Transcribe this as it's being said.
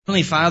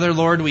Heavenly Father,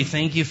 Lord, we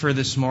thank you for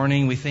this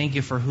morning. We thank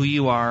you for who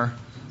you are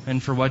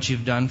and for what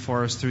you've done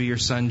for us through your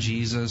Son,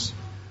 Jesus,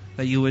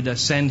 that you would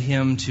send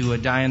him to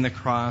die on the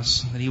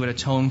cross, that he would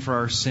atone for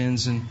our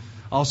sins and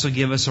also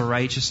give us a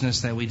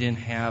righteousness that we didn't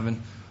have.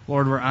 And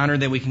Lord, we're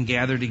honored that we can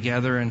gather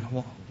together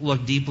and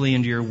look deeply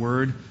into your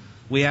word.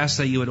 We ask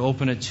that you would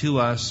open it to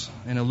us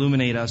and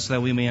illuminate us so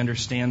that we may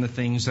understand the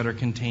things that are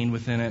contained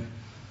within it.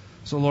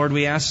 So Lord,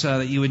 we ask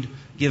that you would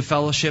give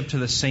fellowship to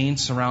the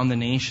saints around the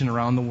nation,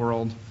 around the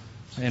world.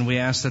 And we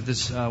ask that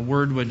this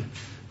word would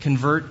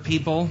convert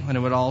people and it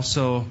would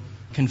also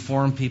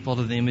conform people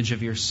to the image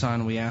of your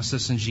Son. We ask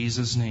this in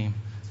Jesus' name.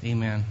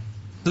 Amen.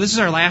 So this is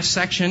our last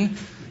section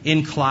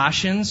in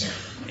Colossians,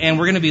 and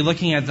we're going to be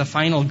looking at the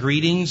final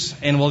greetings,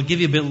 and we'll give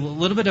you a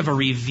little bit of a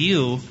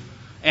review.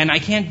 And I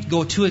can't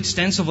go too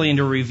extensively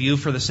into a review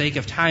for the sake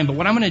of time, but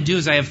what I'm going to do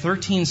is I have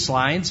 13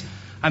 slides.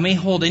 I may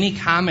hold any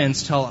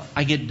comments till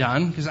I get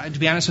done, because to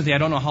be honest with you, I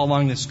don't know how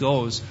long this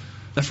goes.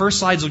 The first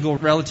slides will go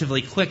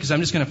relatively quick because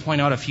I'm just going to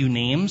point out a few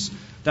names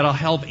that'll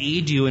help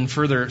aid you in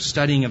further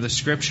studying of the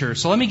Scripture.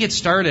 So let me get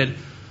started.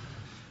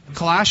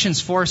 Colossians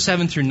 4,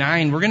 7 through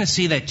 9, we're going to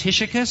see that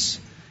Tychicus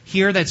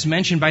here that's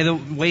mentioned. By the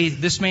way,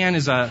 this man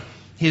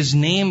his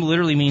name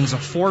literally means a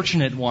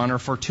fortunate one or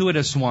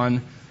fortuitous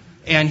one.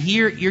 And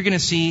here you're going to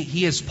see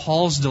he is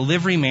Paul's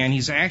delivery man.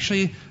 He's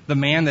actually the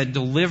man that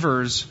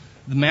delivers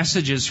the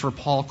messages for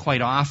Paul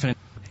quite often.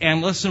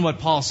 And listen to what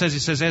Paul says. He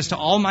says, "As to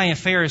all my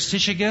affairs,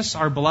 Tychicus,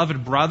 our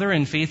beloved brother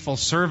and faithful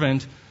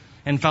servant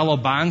and fellow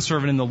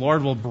bondservant in the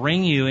Lord, will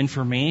bring you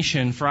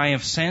information, for I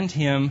have sent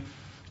him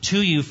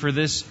to you for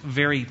this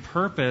very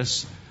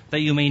purpose, that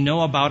you may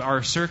know about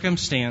our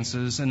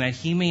circumstances, and that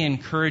he may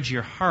encourage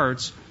your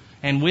hearts.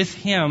 And with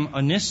him,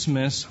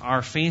 Onesimus,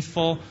 our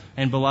faithful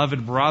and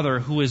beloved brother,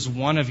 who is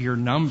one of your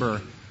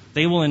number.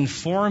 They will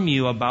inform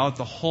you about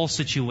the whole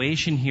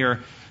situation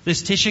here."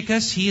 This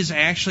Tychicus, he is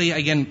actually,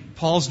 again,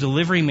 Paul's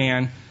delivery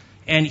man,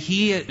 and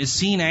he is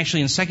seen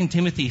actually in 2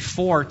 Timothy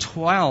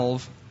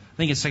 4:12. I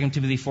think it's 2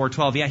 Timothy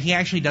 4:12. Yeah, he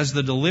actually does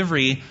the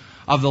delivery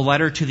of the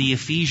letter to the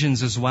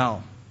Ephesians as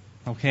well.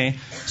 Okay?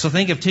 So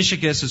think of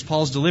Tychicus as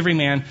Paul's delivery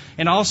man.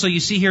 And also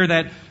you see here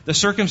that the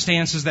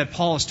circumstances that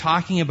Paul is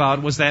talking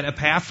about was that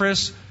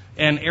Epaphras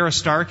and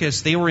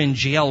Aristarchus, they were in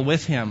jail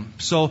with him.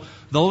 So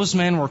those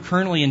men were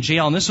currently in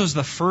jail, and this was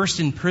the first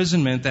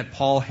imprisonment that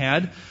Paul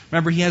had.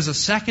 Remember, he has a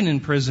second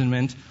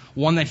imprisonment,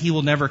 one that he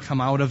will never come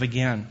out of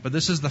again. But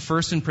this is the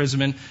first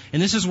imprisonment,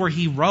 and this is where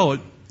he wrote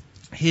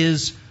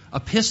his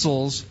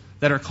epistles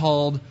that are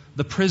called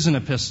the prison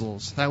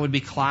epistles. That would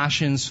be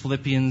Colossians,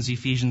 Philippians,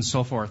 Ephesians,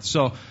 so forth.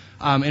 So,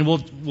 and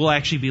we'll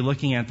actually be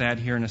looking at that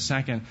here in a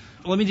second.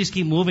 Let me just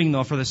keep moving,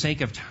 though, for the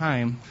sake of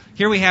time.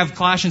 Here we have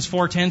Colossians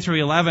 4:10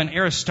 through 11.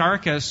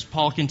 Aristarchus,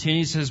 Paul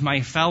continues, says, "My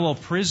fellow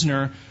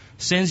prisoner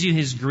sends you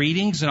his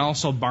greetings, and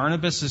also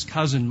Barnabas, his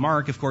cousin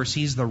Mark." Of course,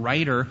 he's the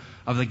writer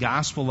of the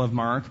Gospel of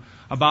Mark,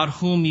 "about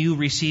whom you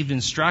received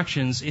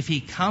instructions. If he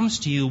comes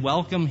to you,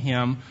 welcome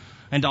him,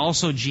 and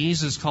also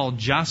Jesus called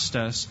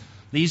Justus.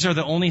 These are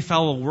the only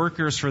fellow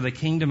workers for the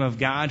kingdom of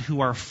God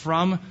who are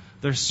from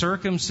their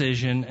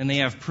circumcision, and they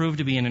have proved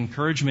to be an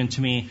encouragement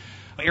to me."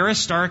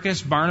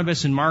 Aristarchus,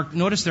 Barnabas, and Mark,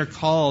 notice they're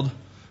called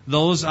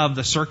those of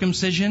the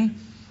circumcision.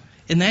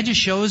 And that just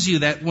shows you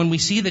that when we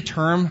see the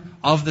term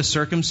of the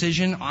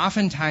circumcision,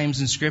 oftentimes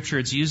in Scripture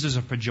it's used as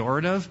a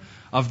pejorative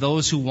of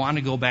those who want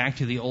to go back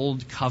to the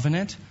old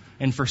covenant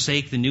and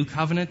forsake the new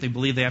covenant. They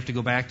believe they have to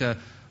go back to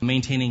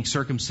maintaining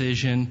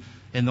circumcision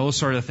and those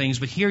sort of things.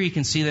 But here you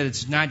can see that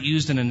it's not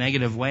used in a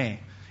negative way.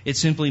 It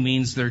simply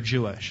means they're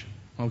Jewish.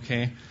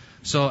 Okay?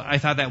 So I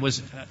thought that was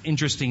an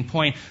interesting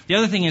point. The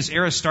other thing is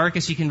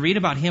Aristarchus. You can read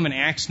about him in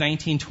Acts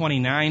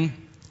 19:29.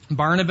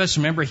 Barnabas,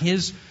 remember,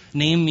 his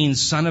name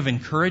means son of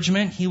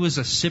encouragement. He was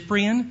a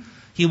Cyprian.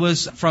 He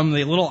was from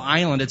the little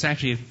island. It's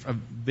actually a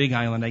big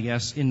island, I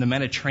guess, in the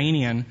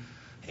Mediterranean.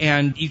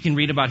 And you can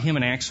read about him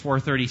in Acts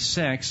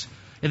 4:36.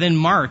 And then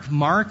Mark.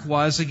 Mark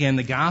was, again,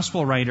 the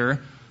gospel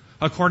writer.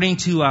 According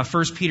to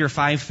 1 Peter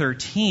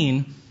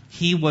 5:13,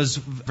 he was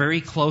very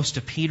close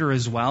to Peter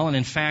as well. And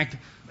in fact,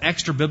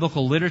 extra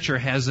biblical literature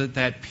has it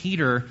that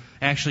Peter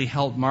actually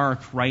helped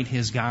Mark write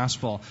his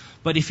gospel.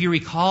 But if you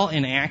recall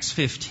in Acts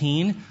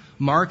 15,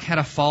 Mark had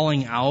a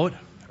falling out,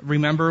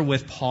 remember,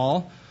 with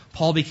Paul.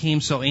 Paul became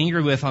so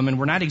angry with him, and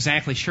we're not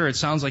exactly sure. It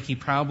sounds like he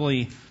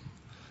probably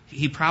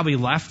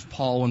left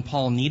Paul when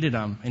Paul needed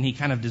him, and he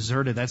kind of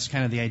deserted. That's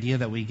kind of the idea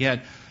that we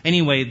get.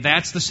 Anyway,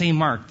 that's the same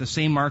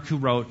Mark who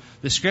wrote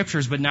the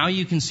Scriptures. But now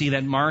you can see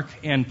that Mark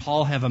and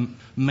Paul have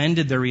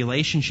mended their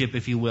relationship,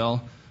 if you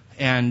will,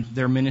 and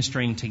they're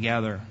ministering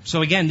together.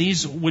 So again,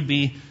 these would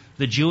be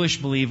the Jewish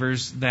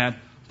believers that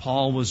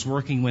Paul was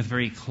working with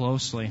very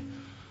closely.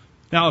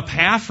 Now,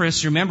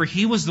 Epaphras, remember,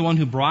 he was the one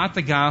who brought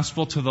the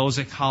gospel to those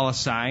at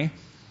Colossae.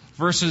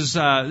 This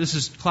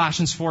is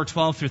Colossians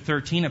 4:12 through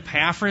 13.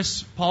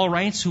 Epaphras, Paul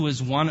writes, who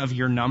is one of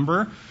your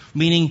number,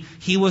 meaning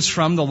he was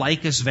from the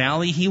Lycus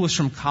Valley. He was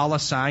from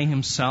Colossae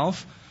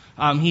himself.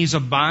 He's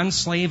a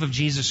bondslave of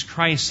Jesus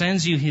Christ,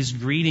 sends you his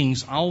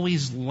greetings,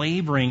 always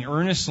laboring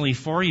earnestly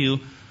for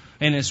you,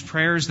 and his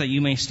prayers that you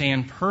may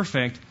stand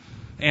perfect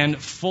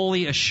and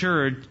fully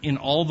assured in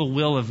all the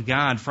will of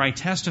God. For I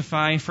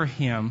testify for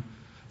him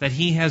that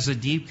he has a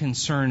deep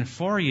concern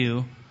for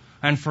you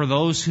and for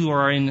those who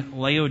are in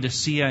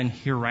Laodicea and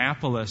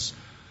Hierapolis.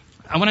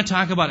 I want to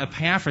talk about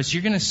Epaphras.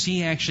 You're going to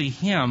see actually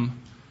him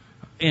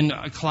in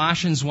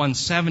Colossians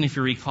 1:7, if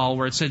you recall,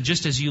 where it said,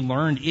 just as you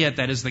learned it,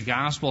 that is the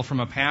gospel from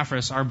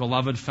Epaphras, our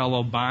beloved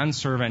fellow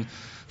bondservant.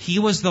 He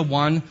was the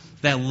one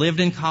that lived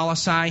in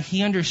Colossae.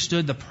 He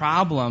understood the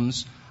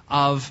problems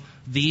of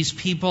these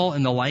people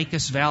in the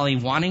Lycus Valley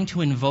wanting to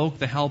invoke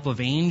the help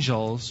of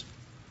angels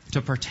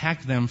to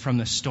protect them from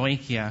the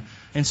Stoichia.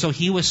 And so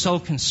he was so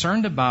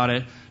concerned about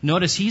it.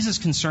 Notice he's as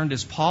concerned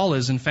as Paul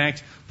is. In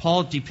fact,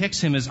 Paul depicts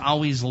him as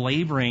always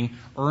laboring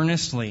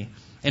earnestly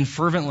and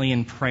fervently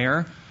in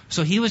prayer.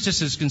 So he was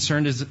just as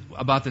concerned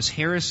about this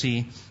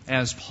heresy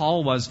as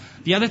Paul was.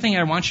 The other thing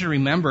I want you to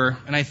remember,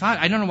 and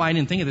I don't know why I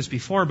didn't think of this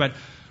before, but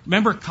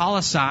remember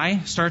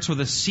Colossae starts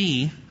with a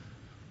C.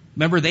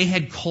 Remember they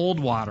had cold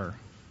water,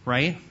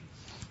 right?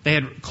 They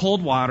had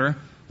cold water.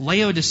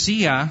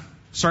 Laodicea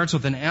starts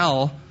with an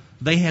L.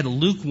 They had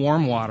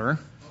lukewarm water,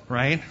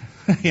 right?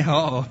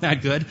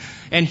 Not good.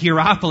 And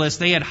Hierapolis,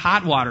 they had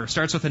hot water.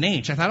 Starts with an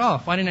H. I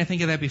thought, why didn't I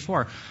think of that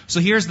before? So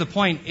here's the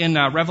point. In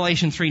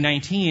Revelation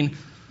 3:19,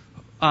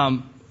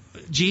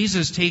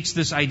 Jesus takes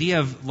this idea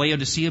of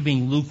Laodicea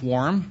being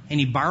lukewarm, and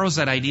he borrows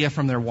that idea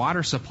from their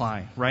water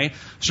supply, right?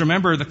 So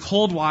remember, the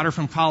cold water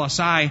from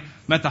Colossae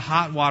met the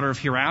hot water of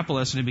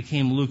Hierapolis, and it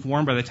became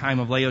lukewarm by the time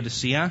of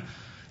Laodicea.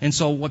 And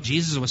so what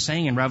Jesus was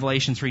saying in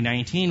Revelation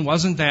 3:19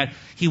 wasn't that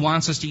he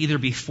wants us to either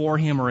be for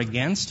him or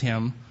against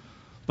him,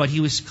 but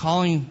he was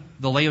calling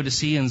the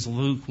Laodiceans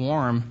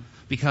lukewarm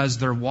because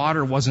their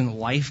water wasn't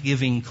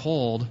life-giving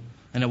cold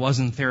and it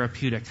wasn't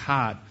therapeutic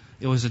hot.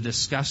 It was a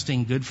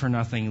disgusting,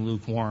 good-for-nothing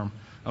lukewarm.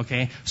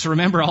 Okay? So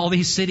remember, all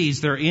these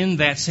cities, they're in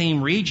that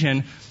same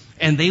region,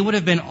 and they would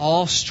have been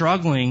all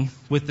struggling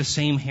with the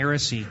same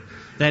heresy.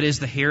 That is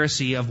the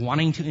heresy of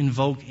wanting to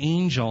invoke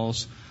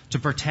angels to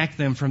protect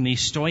them from the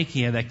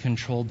Stoichia that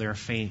controlled their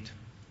fate.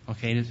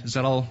 Okay, does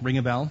that all ring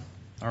a bell?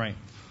 All right.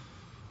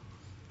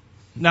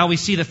 Now we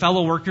see the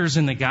fellow workers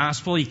in the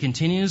gospel. He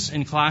continues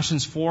in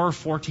Colossians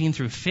 4:14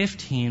 through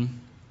 15.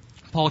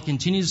 Paul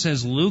continues,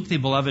 says, Luke, the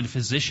beloved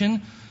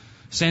physician,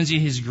 sends you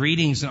his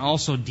greetings, and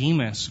also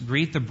Demas.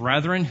 Greet the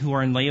brethren who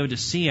are in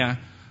Laodicea,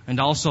 and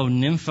also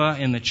Nympha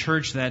and the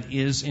church that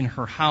is in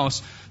her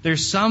house.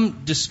 There's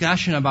some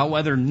discussion about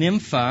whether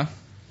Nympha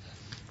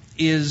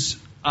is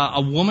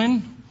a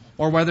woman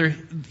or whether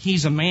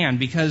he's a man,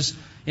 because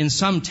in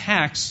some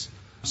texts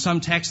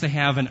they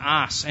have an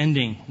os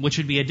ending, which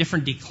would be a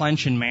different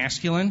declension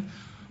masculine,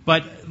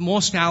 but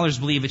most scholars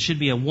believe it should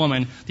be a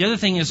woman. The other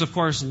thing is, of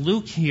course,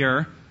 Luke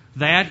here,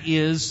 that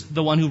is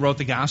the one who wrote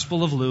the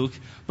Gospel of Luke,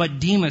 but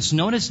Demas,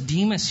 notice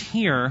Demas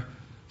here,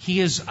 he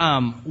is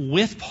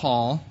with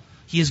Paul,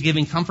 he is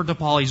giving comfort to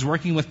Paul, he's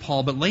working with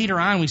Paul, but later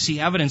on we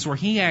see evidence where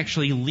he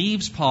actually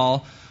leaves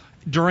Paul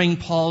during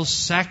Paul's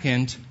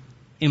second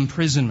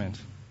imprisonment.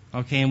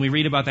 Okay, and we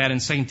read about that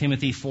in 2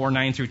 Timothy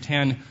 4:9 through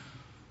 10,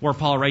 where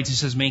Paul writes, he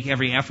says, make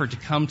every effort to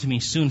come to me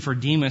soon, for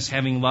Demas,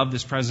 having loved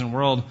this present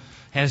world,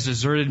 has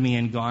deserted me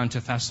and gone to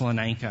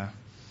Thessalonica.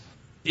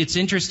 It's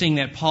interesting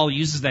that Paul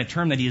uses that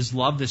term, that he has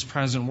loved this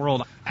present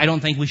world. I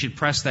don't think we should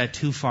press that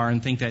too far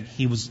and think that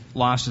he was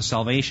lost to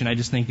salvation. I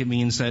just think it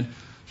means that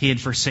he had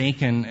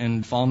forsaken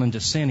and fallen into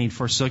sin. He'd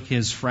forsook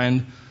his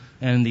friend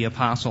and the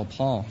Apostle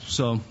Paul.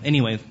 So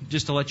anyway,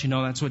 just to let you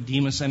know, that's what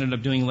Demas ended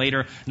up doing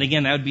later. And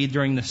again, that would be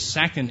during the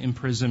second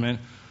imprisonment.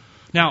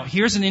 Now,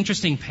 here's an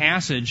interesting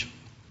passage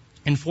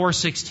in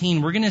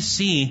 4:16. We're going to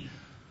see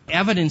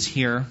evidence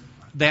here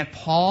that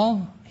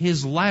Paul,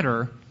 his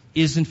letter,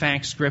 is in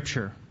fact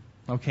Scripture.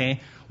 Okay?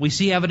 We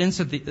see evidence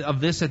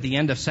of this at the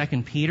end of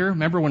 2 Peter.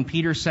 Remember when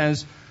Peter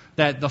says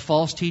that the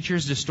false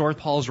teachers distort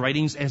Paul's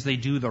writings as they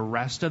do the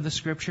rest of the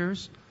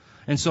Scriptures?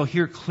 And so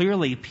here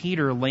clearly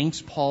Peter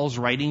links Paul's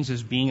writings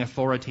as being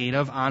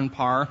authoritative, on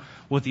par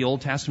with the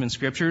Old Testament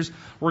Scriptures.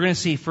 We're going to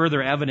see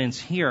further evidence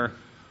here.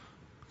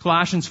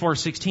 Colossians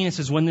 4:16, it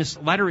says, when this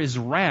letter is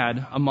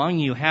read among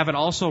you, have it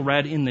also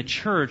read in the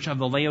church of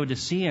the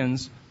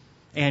Laodiceans,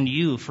 and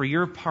you, for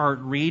your part,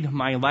 read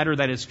my letter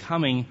that is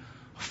coming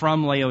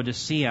from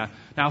Laodicea.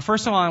 Now,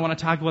 first of all, I want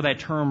to talk about that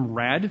term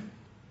read.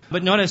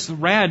 But notice,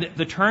 read,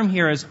 the term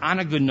here is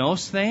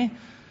anagnostai.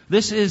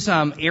 This is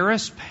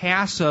aorist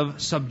passive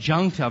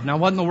subjunctive. Now,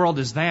 what in the world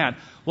is that?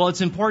 Well,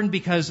 it's important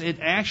because it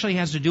actually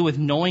has to do with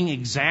knowing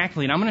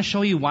exactly. And I'm going to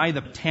show you why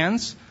the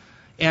tense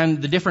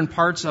and the different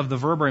parts of the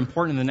verb are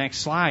important in the next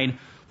slide.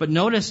 But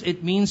notice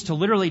it means to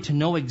literally to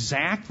know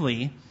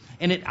exactly,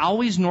 and it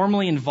always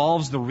normally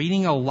involves the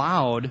reading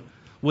aloud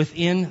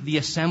within the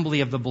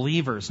assembly of the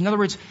believers. In other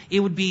words, it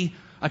would be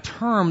a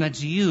term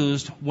that's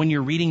used when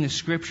you're reading the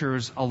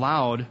Scriptures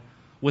aloud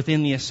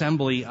within the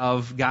assembly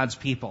of God's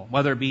people,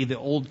 whether it be the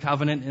Old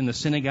Covenant in the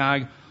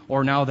synagogue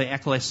or now the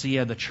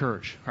ecclesia, the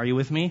church. Are you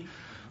with me?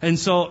 And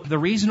so the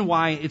reason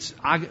why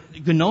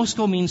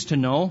gnosko means to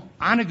know,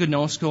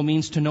 anagnosko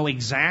means to know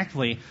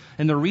exactly.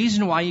 And the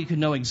reason why you can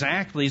know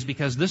exactly is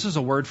because this is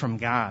a word from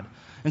God.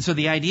 And so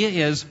the idea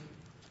is,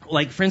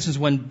 like for instance,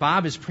 when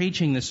Bob is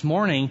preaching this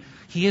morning,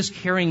 he is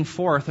carrying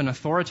forth an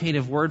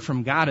authoritative word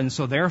from God. And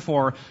so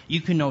therefore,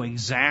 you can know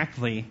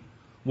exactly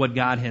what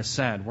God has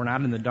said. We're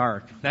not in the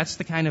dark. That's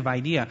the kind of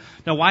idea.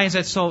 Now, why is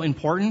that so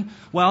important?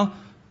 Well,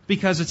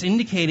 because it's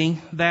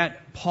indicating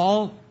that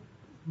Paul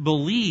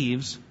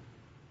believes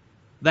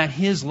that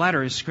his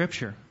letter is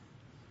Scripture.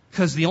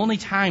 Because the only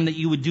time that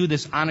you would do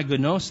this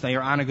anagnoste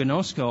or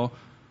anagnosko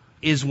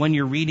is when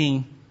you're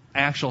reading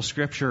actual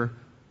Scripture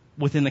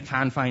within the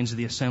confines of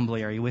the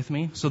assembly. Are you with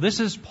me? So this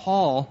is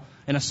Paul,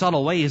 in a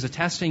subtle way, is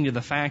attesting to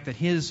the fact that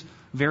his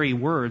very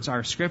words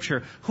are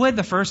Scripture. Who had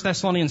the 1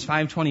 Thessalonians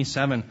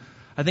 5:27?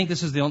 I think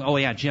this is the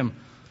only, Jim.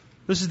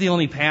 This is the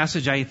only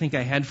passage I think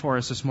I had for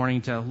us this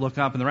morning to look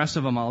up, and the rest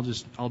of them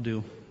I'll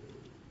do.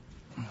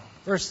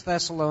 1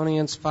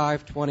 Thessalonians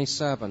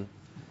 5:27.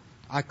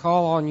 I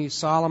call on you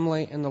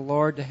solemnly in the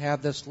Lord to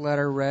have this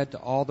letter read to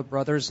all the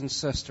brothers and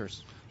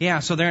sisters. Yeah,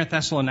 so there at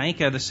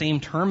Thessalonica, the same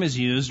term is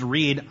used,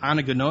 read,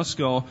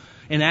 anagnosko,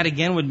 and that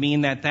again would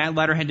mean that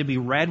letter had to be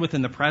read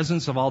within the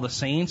presence of all the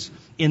saints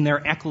in their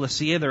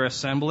ecclesia, their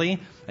assembly,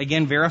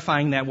 again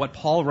verifying that what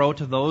Paul wrote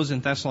to those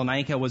in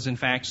Thessalonica was in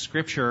fact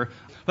Scripture.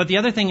 But the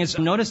other thing is,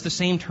 notice the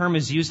same term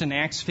is used in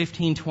Acts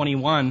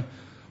 15:21,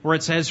 where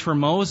it says, for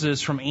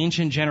Moses from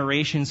ancient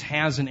generations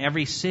has in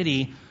every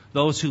city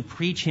those who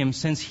preach him,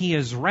 since he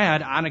is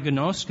read,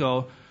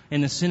 anagnosko,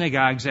 in the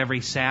synagogues every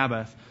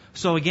Sabbath.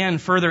 So again,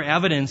 further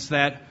evidence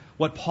that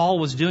what Paul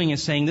was doing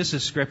is saying this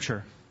is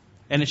Scripture,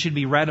 and it should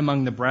be read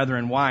among the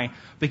brethren. Why?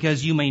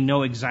 Because you may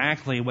know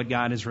exactly what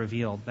God has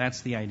revealed.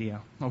 That's the idea.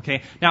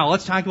 Okay. Now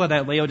let's talk about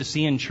that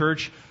Laodicean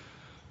church.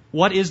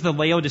 What is the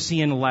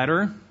Laodicean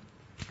letter?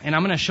 And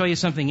I'm going to show you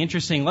something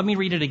interesting. Let me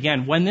read it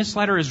again. When this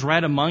letter is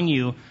read among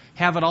you,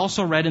 have it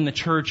also read in the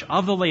church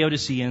of the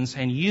Laodiceans,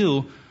 and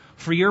you,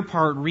 for your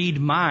part, read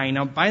my.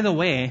 Now, by the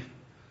way,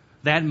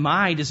 that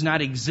my does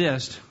not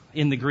exist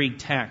in the Greek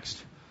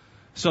text.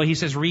 So he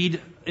says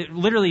read, it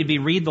literally be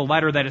read the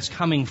letter that is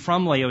coming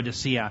from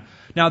Laodicea.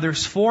 Now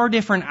there's 4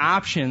 different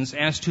options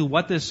as to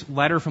what this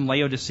letter from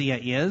Laodicea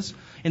is.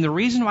 And the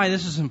reason why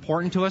this is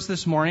important to us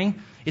this morning,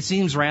 it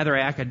seems rather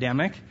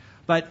academic,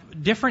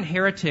 but different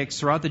heretics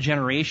throughout the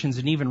generations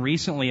and even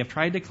recently have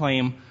tried to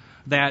claim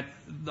that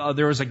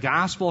there was a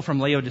gospel from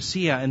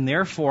Laodicea, and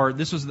therefore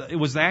it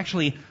was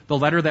actually the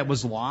letter that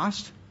was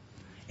lost.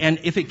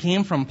 And if it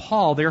came from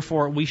Paul,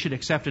 therefore we should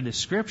accept it as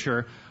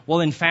Scripture. Well,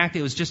 in fact,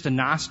 it was just a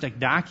Gnostic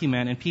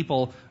document, and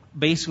people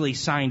basically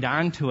signed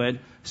on to it,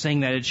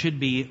 saying that it should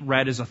be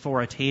read as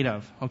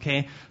authoritative.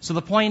 Okay? So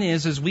the point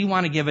is we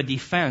want to give a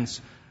defense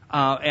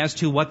as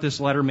to what this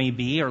letter may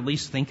be, or at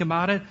least think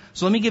about it.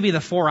 So let me give you the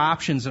 4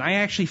 options, and I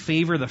actually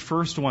favor the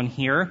first one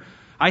here.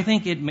 I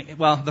think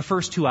the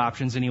first 2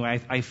 options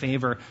anyway, I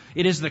favor.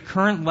 It is the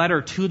current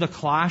letter to the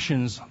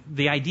Colossians.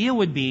 The idea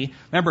would be,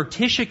 remember,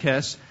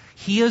 Tychicus,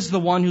 he is the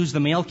one who's the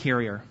mail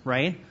carrier,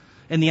 right?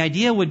 And the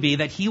idea would be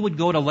that he would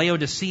go to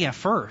Laodicea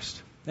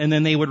first, and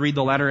then they would read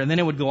the letter, and then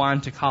it would go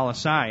on to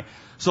Colossae.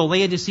 So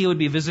Laodicea would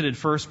be visited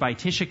first by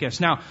Tychicus.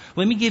 Now,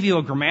 let me give you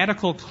a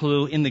grammatical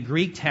clue in the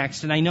Greek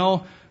text, and I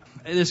know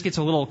this gets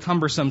a little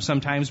cumbersome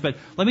sometimes, but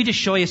let me just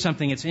show you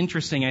something that's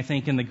interesting, I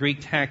think, in the Greek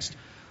text.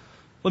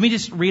 Let me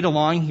just read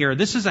along here.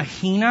 This is a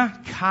hina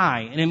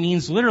kai, and it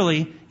means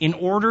literally in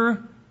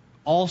order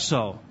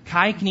also.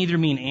 Kai can either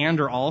mean and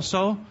or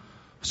also.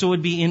 So it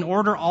would be in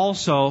order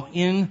also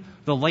in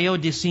the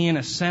Laodicean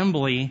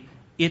assembly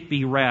it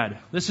be read.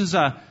 This is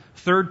a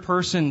third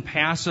person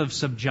passive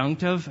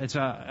subjunctive. It's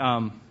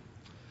an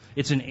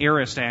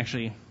aorist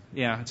actually.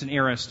 Yeah, it's an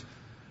aorist.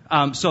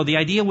 So the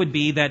idea would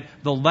be that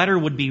the letter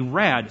would be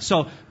read.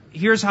 So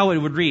here's how it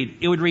would read.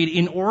 It would read,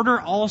 in order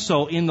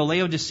also in the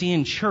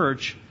Laodicean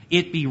church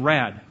it be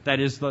read.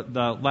 That is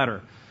the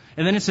letter.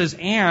 And then it says,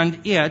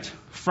 and it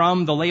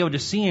from the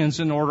Laodiceans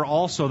in order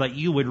also that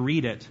you would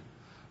read it.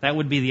 That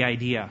would be the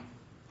idea.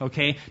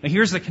 Okay? Now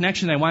here's the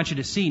connection I want you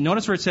to see.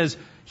 Notice where it says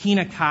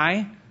hina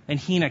kai and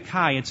hina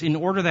kai. It's in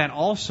order that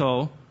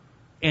also,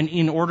 and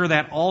in order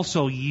that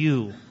also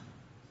you.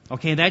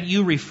 Okay? That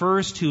you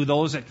refers to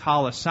those at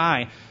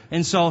Colossae.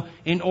 And so,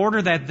 in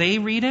order that they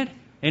read it,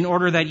 in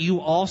order that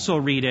you also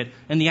read it.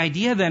 And the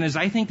idea then is,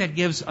 I think that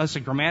gives us a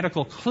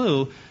grammatical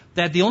clue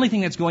that the only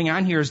thing that's going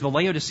on here is the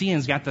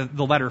Laodiceans got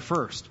the letter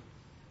first.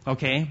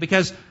 Okay?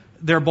 Because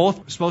they're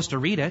both supposed to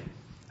read it.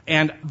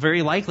 And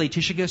very likely,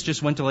 Tychicus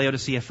just went to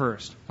Laodicea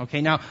first.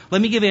 Okay, now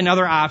let me give you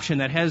another option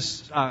that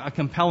has a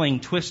compelling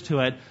twist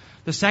to it.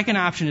 The second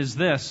option is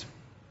this.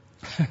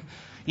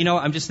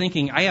 I'm just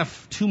thinking, I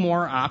have 2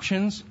 more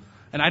options,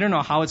 and I don't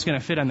know how it's going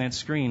to fit on that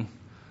screen.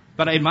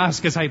 But I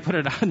must, because I put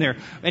it on there.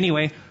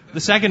 Anyway, the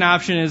second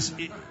option is,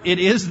 it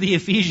is the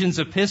Ephesians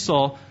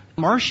epistle.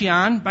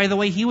 Marcion, by the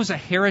way, he was a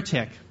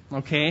heretic.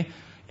 Okay?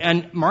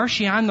 And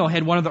Marcion, though,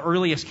 had one of the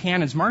earliest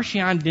canons.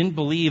 Marcion didn't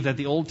believe that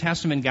the Old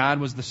Testament God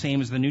was the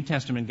same as the New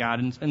Testament God.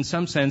 In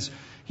some sense,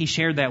 he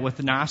shared that with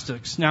the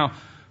Gnostics. Now,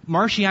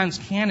 Marcion's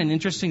canon,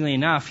 interestingly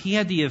enough, he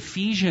had the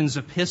Ephesians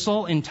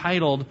epistle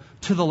entitled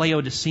To the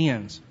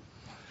Laodiceans.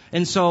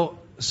 And so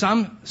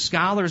some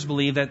scholars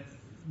believe that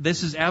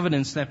this is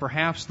evidence that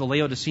perhaps the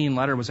Laodicean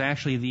letter was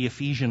actually the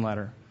Ephesian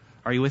letter.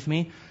 Are you with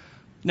me?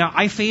 Now,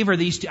 I favor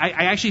these two.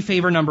 I actually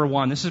favor number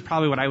one. This is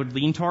probably what I would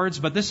lean towards,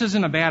 but this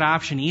isn't a bad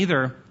option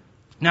either.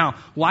 Now,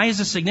 why is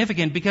this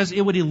significant? Because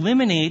it would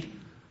eliminate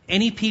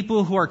any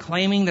people who are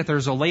claiming that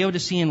there's a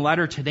Laodicean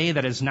letter today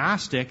that is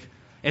Gnostic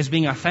as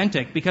being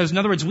authentic. Because, in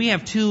other words, we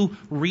have two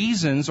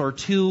reasons or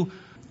two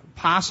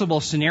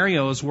possible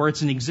scenarios where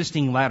it's an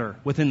existing letter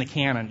within the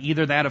canon.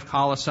 Either that of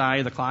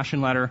Colossae, the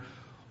Colossian letter,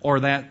 or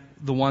the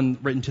one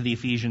written to the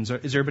Ephesians.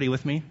 Is everybody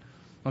with me?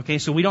 Okay,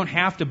 so we don't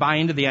have to buy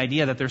into the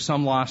idea that there's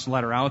some lost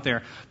letter out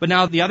there. But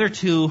now the other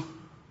two,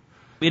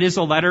 it is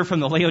a letter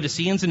from the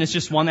Laodiceans, and it's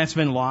just one that's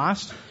been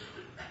lost.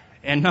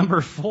 And number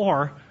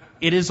 4,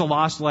 it is a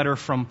lost letter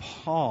from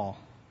Paul.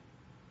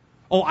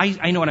 Oh,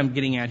 I know what I'm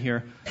getting at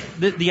here.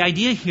 The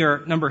idea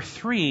here, number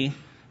 3,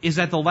 is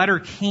that the letter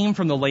came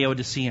from the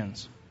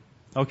Laodiceans.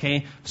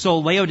 Okay, so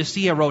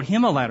Laodicea wrote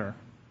him a letter.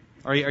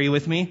 Are you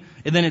with me?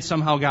 And then it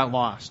somehow got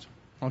lost.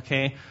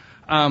 Okay,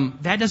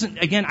 that doesn't.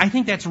 Again, I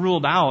think that's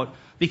ruled out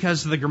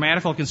because of the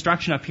grammatical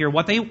construction up here.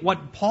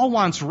 What Paul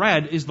wants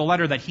read is the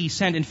letter that he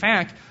sent. In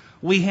fact,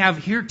 we have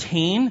here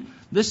tain.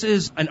 This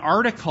is an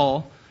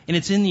article, and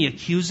it's in the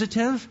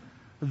accusative.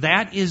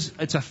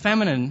 It's a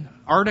feminine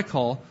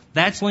article.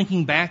 That's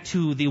linking back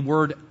to the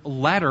word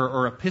letter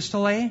or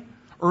epistole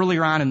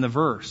earlier on in the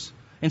verse.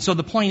 And so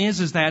the point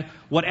is that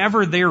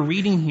whatever they're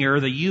reading here,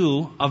 the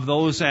you of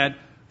those at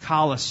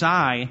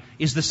Colossae,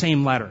 is the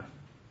same letter.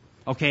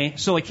 Okay?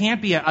 So it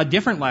can't be a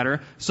different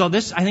letter. So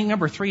this, I think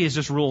number 3 is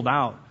just ruled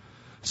out.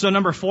 So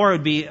number 4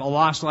 would be a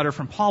lost letter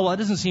from Paul. Well, it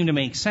doesn't seem to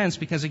make sense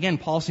because, again,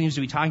 Paul seems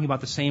to be talking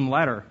about the same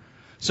letter.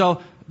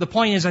 So the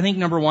point is, I think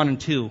number 1 and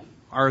 2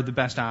 are the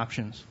best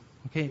options.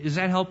 Okay? Does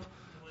that help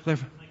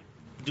clarify?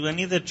 Do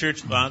any of the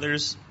church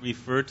fathers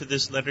refer to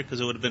this letter?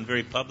 Because it would have been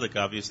very public,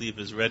 obviously, if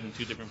it was read in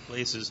 2 different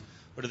places.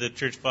 Or do the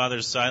church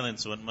fathers silent,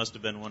 so it must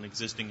have been one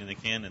existing in the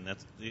canon? That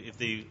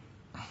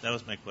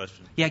was my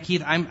question. Yeah,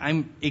 Keith,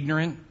 I'm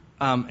ignorant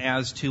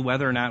as to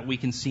whether or not we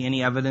can see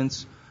any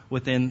evidence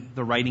within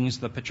the writings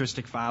of the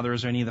patristic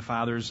fathers or any of the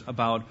fathers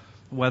about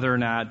whether or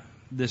not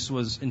this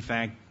was, in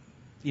fact,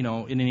 in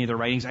any of the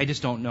writings. I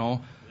just don't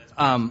know.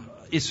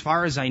 As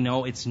far as I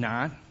know, it's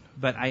not,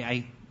 but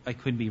I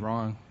could be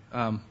wrong.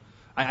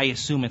 I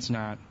assume it's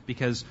not,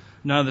 because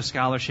none of the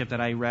scholarship that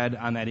I read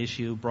on that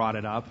issue brought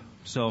it up.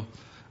 So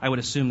I would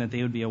assume that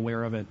they would be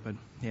aware of it, but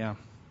yeah.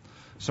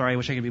 Sorry, I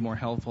wish I could be more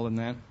helpful than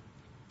that.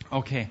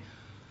 Okay.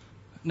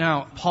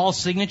 Now, Paul's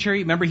signature,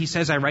 remember he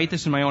says, I write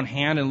this in my own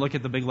hand, and look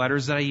at the big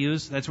letters that I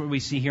use. That's what we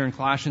see here in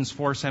Colossians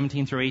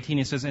 4:17 through 18.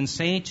 He says, and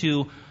say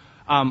to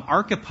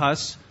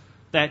Archippus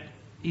that,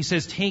 he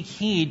says, take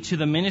heed to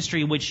the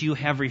ministry which you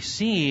have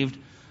received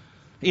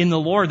in the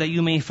Lord, that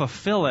you may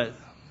fulfill it.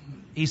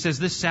 He says,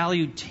 this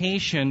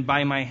salutation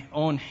by my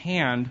own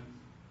hand,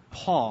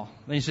 Paul.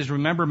 Then he says,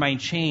 remember my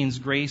chains,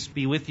 grace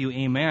be with you,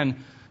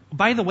 amen.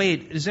 By the way,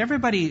 does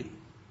everybody,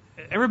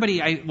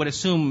 I would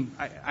assume,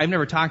 I've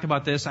never talked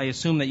about this, I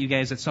assume that you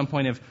guys at some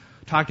point have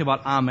talked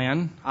about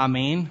amen.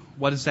 Amen.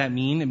 What does that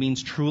mean? It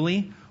means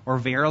truly or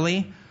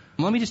verily.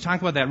 Let me just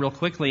talk about that real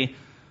quickly.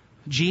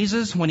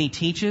 Jesus, when he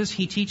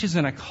teaches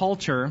in a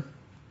culture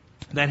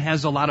that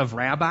has a lot of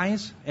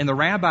rabbis, and the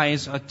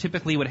rabbis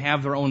typically would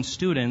have their own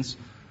students,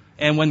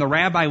 and when the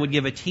rabbi would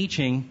give a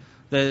teaching,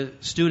 the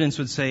students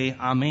would say,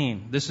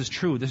 Amen. This is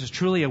true. This is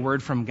truly a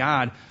word from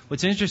God.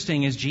 What's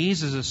interesting is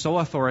Jesus is so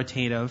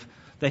authoritative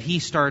that he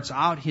starts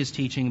out his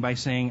teaching by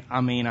saying,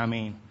 Amen,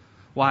 Amen.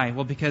 Why?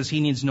 Well, because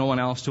he needs no one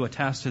else to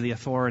attest to the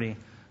authority.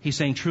 He's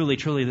saying, truly,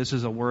 truly, this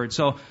is a word.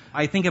 So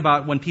I think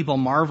about when people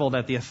marveled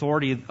at the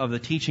authority of the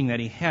teaching that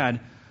he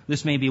had,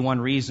 this may be one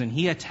reason.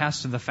 He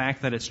attests to the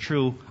fact that it's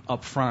true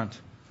up front.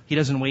 He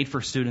doesn't wait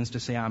for students to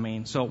say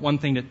Amen. So one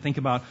thing to think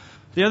about.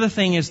 The other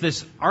thing is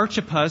this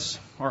Archippus,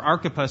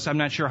 I'm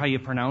not sure how you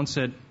pronounce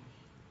it.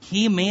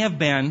 He may have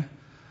been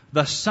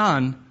the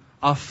son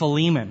of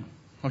Philemon.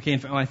 Okay,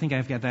 I think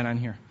I've got that on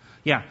here.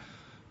 Yeah.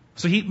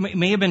 So he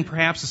may have been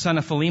perhaps the son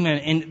of Philemon,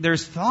 and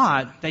there's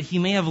thought that he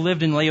may have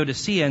lived in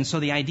Laodicea, and so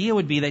the idea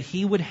would be that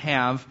he would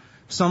have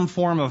some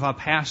form of a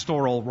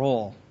pastoral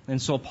role.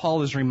 And so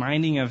Paul is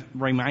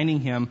reminding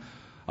him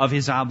of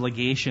his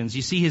obligations.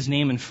 You see his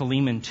name in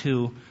Philemon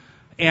too.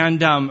 And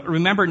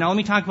remember, now let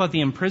me talk about the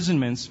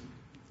imprisonments.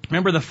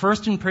 Remember, the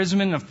first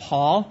imprisonment of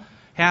Paul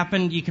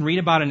happened, you can read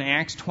about in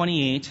Acts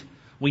 28.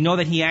 We know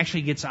that he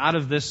actually gets out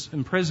of this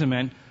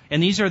imprisonment.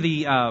 And these are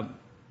the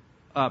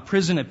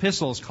prison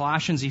epistles,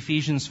 Colossians,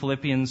 Ephesians,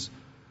 Philippians,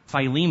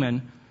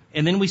 Philemon.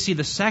 And then we see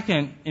the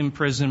second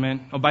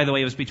imprisonment. Oh, by the way,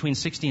 it was between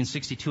 60 and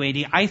 62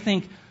 AD. I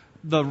think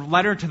the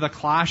letter to the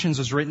Colossians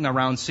was written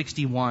around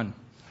 61.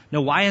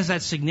 Now, why is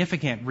that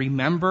significant?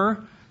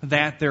 Remember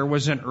that there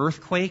was an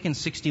earthquake in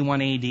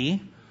 61 AD.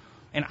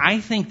 And I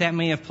think that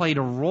may have played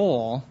a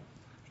role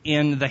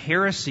in the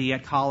heresy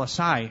at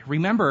Colossae.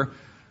 Remember,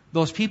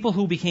 those people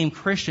who became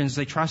Christians,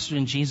 they trusted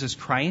in Jesus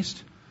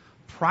Christ.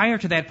 prior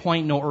to that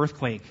point, no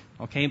earthquake.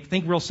 Okay,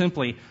 think real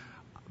simply.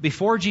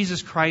 Before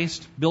Jesus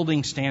Christ,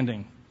 building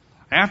standing.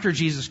 After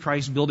Jesus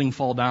Christ, building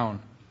fall down.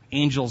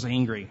 Angels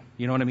angry.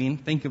 You know what I mean?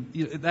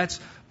 That's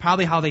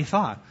probably how they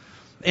thought.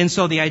 And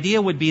so the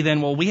idea would be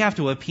then, well, we have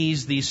to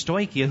appease these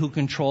stoichia who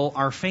control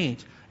our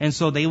fate. And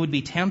so they would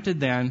be tempted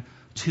then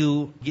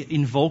to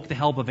invoke the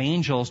help of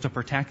angels to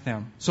protect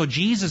them. So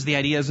Jesus, the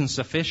idea, isn't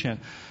sufficient.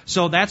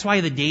 So that's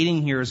why the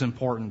dating here is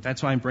important.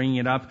 That's why I'm bringing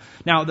it up.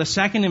 Now, the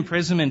second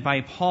imprisonment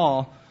by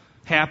Paul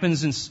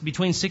happens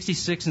between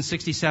 66 and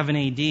 67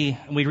 AD.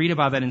 And we read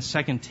about that in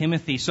 2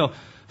 Timothy. So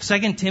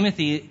 2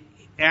 Timothy,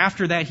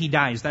 after that, he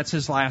dies. That's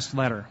his last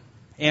letter.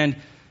 And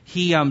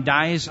he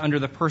dies under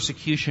the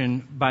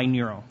persecution by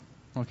Nero.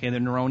 Okay, the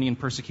Neronian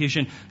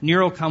persecution.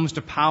 Nero comes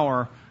to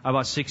power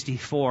about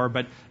 64,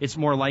 but it's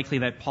more likely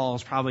that Paul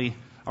is probably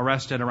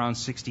arrested around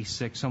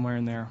 66, somewhere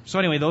in there. So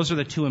anyway, those are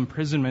the two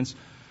imprisonments.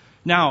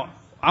 Now,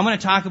 I'm going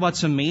to talk about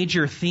some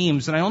major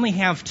themes, and I only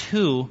have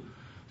two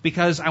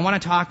because I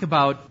want to talk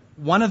about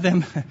one of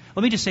them.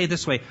 Let me just say it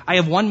this way. I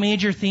have one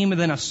major theme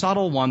and then a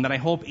subtle one that I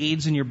hope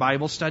aids in your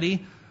Bible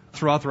study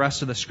throughout the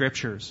rest of the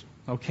Scriptures.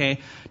 Okay?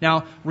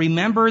 Now,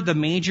 remember the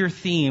major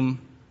theme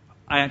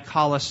at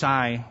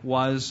Colossae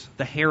was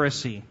the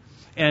heresy.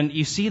 And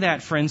you see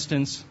that, for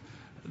instance,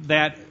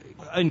 that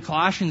in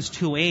Colossians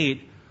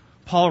 2:8,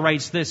 Paul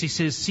writes this. He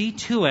says, see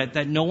to it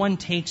that no one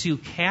takes you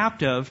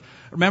captive.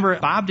 Remember,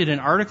 Bob did an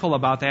article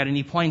about that, and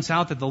he points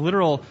out that the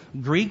literal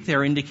Greek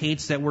there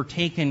indicates that we're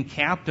taken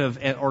captive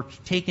or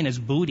taken as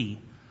booty.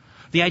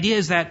 The idea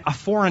is that a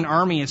foreign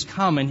army has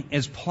come and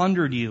has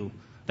plundered you.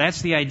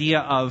 That's the idea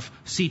of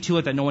see to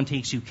it that no one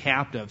takes you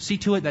captive. See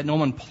to it that no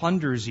one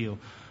plunders you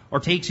or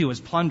takes you as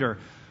plunder.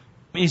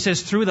 He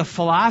says, through the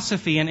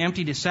philosophy and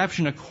empty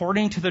deception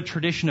according to the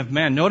tradition of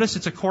men. Notice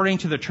it's according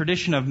to the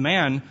tradition of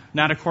men,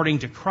 not according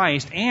to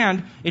Christ.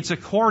 And it's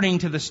according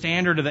to the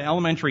standard of the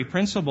elementary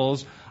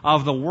principles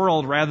of the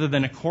world rather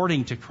than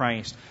according to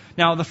Christ.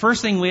 Now, the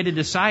first thing we had to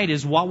decide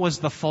is what was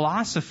the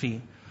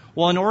philosophy?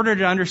 Well, in order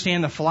to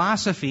understand the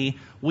philosophy,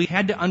 we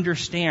had to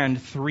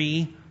understand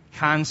three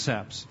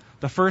concepts.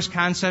 The first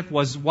concept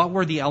was what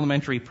were the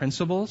elementary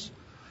principles?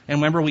 And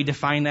remember, we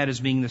defined that as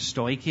being the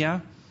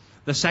stoichia.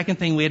 The second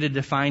thing we had to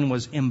define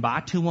was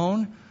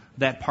embatuon,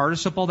 that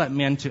participle that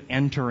meant to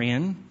enter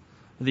in.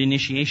 The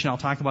initiation, I'll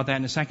talk about that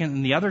in a second.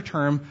 And the other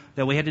term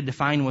that we had to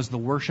define was the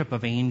worship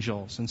of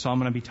angels. And so I'm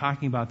going to be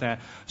talking about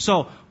that.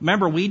 So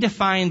remember, we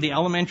defined the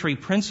elementary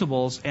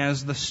principles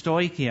as the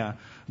stoichia.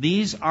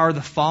 These are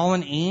the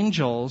fallen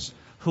angels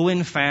who,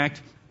 in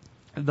fact,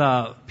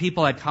 the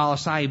people at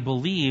Colossae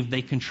believed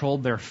they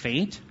controlled their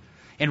fate.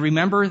 And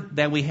remember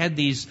that we had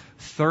these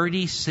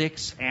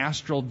 36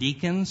 astral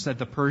deacons that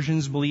the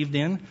Persians believed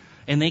in,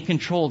 and they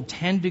controlled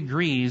 10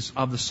 degrees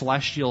of the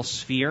celestial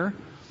sphere.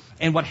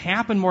 And what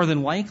happened more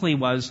than likely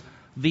was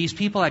these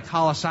people at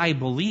Colossae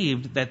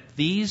believed that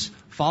these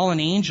fallen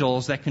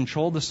angels that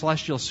controlled the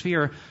celestial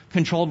sphere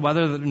controlled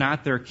whether or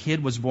not their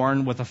kid was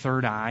born with a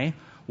third eye,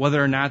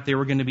 whether or not they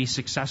were going to be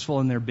successful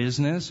in their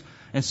business.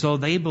 And so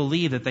they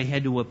believed that they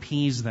had to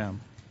appease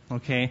them.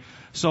 Okay,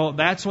 so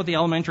that's what the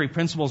elementary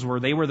principles were.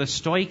 They were the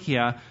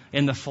stoichia,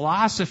 and the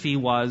philosophy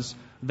was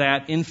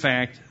that, in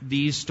fact,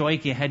 these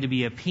stoichia had to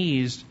be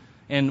appeased,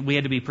 and we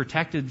had to be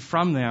protected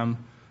from them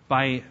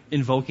by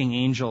invoking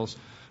angels.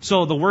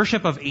 So the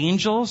worship of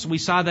angels, we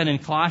saw that in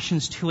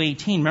Colossians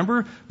 2:18.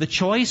 Remember, the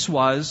choice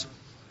was,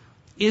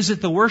 is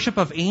it the worship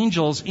of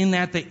angels in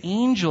that the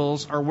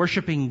angels are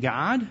worshiping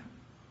God,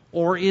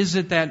 or is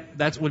it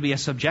that would be a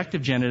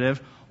subjective genitive,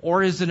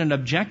 or is it an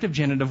objective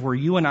genitive where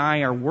you and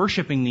I are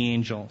worshiping the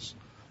angels?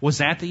 Was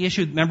that the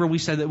issue? Remember, we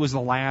said it was the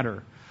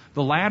latter.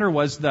 The latter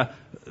was the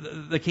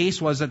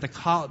case was that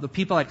the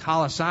people at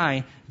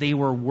Colossae, they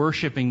were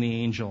worshiping the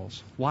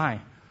angels. Why?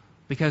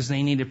 Because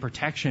they needed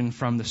protection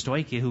from the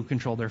stoichia who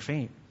controlled their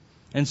fate.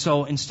 And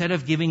so instead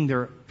of giving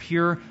their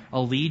pure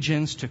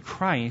allegiance to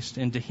Christ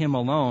and to Him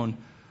alone,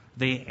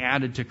 they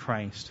added to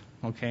Christ.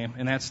 Okay?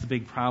 And that's the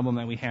big problem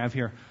that we have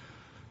here.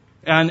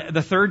 And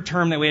the third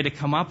term that we had to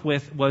come up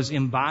with was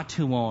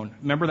embatuon.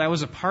 Remember, that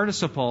was a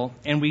participle,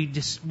 and we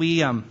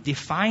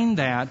defined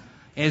that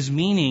as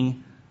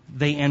meaning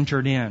they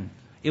entered in.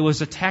 It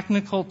was a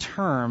technical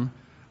term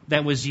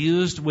that was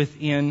used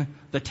within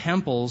the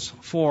temples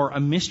for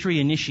a mystery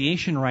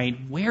initiation rite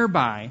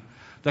whereby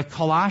the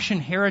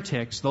Colossian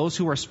heretics, those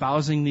who were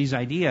espousing these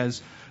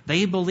ideas,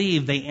 they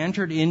believed they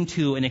entered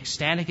into an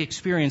ecstatic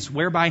experience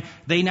whereby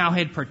they now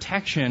had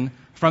protection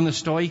from the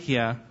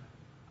stoichia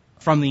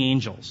from the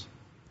angels.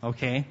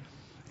 Okay?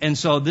 And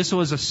so this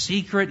was a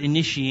secret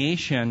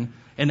initiation,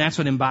 and that's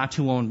what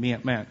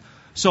embatuon meant.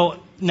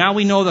 So now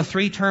we know the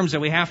three terms that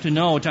we have to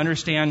know to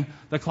understand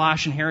the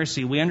Colossian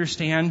heresy. We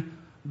understand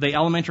the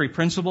elementary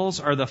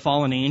principles are the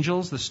fallen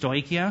angels, the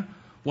stoichia.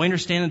 We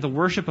understand that the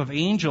worship of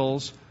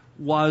angels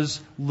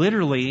was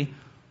literally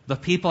the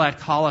people at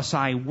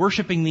Colossae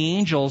worshiping the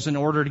angels in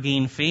order to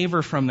gain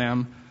favor from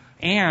them.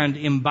 And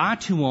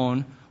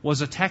embatuon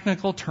was a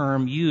technical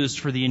term used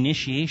for the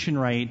initiation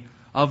rite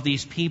of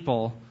these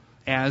people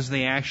as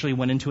they actually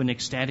went into an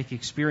ecstatic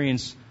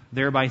experience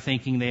thereby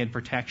thinking they had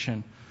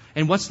protection.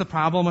 And what's the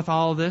problem with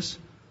all of this?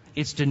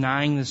 It's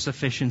denying the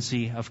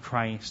sufficiency of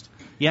Christ.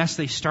 Yes,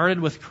 they started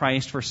with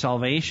Christ for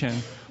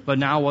salvation, but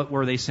now what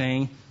were they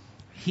saying?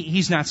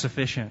 He's not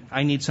sufficient.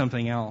 I need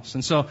something else.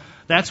 And so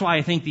that's why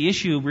I think the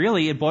issue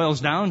really, it boils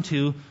down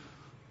to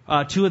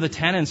two of the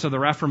tenets of the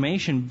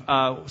Reformation.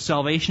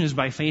 Salvation is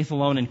by faith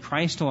alone in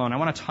Christ alone. I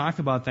want to talk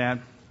about that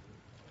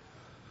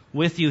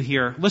with you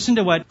here. Listen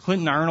to what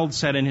Clinton Arnold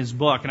said in his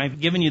book, and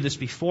I've given you this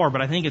before,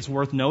 but I think it's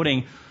worth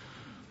noting.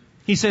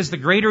 He says the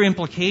greater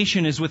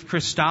implication is with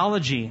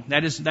Christology.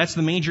 That's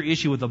the major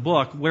issue with the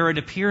book, where it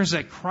appears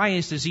that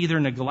Christ is either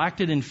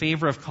neglected in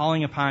favor of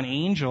calling upon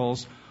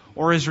angels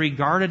or is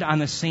regarded on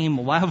the same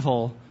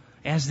level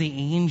as the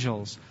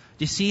angels.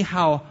 Do you see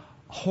how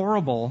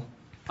horrible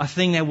a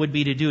thing that would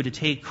be to do, to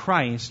take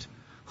Christ,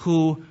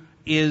 who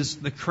is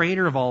the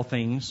creator of all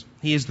things,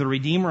 he is the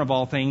redeemer of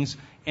all things,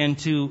 and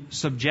to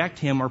subject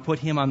him or put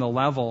him on the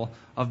level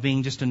of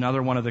being just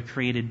another one of the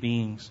created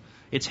beings?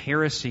 It's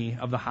heresy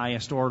of the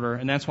highest order,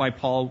 and that's why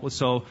Paul was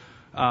so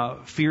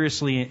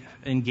furiously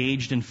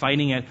engaged in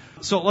fighting it.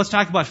 So let's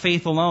talk about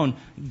faith alone.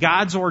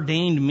 God's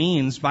ordained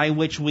means by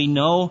which we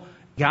know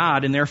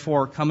God and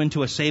therefore come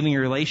into a saving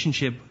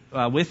relationship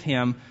with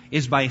him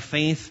is by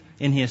faith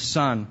in his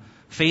Son.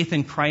 Faith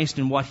in Christ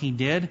and what he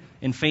did,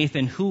 and faith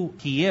in who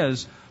he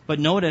is. But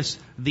notice,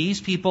 these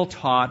people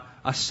taught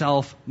a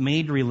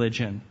self-made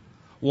religion,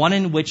 one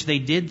in which they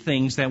did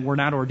things that were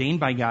not ordained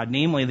by God.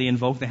 Namely, they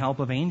invoked the help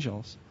of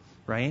angels,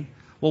 right?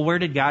 Well, where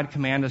did God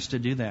command us to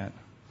do that?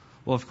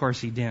 Well, of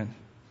course he did.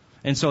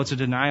 And so it's a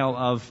denial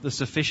of the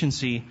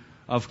sufficiency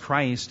of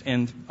Christ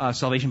and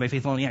salvation by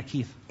faith alone. Yeah,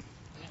 Keith.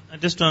 I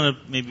just want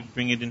to maybe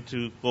bring it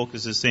into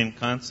focus the same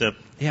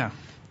concept. Yeah.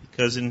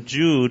 Because in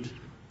Jude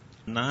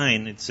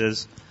 9 it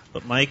says,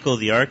 "But Michael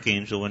the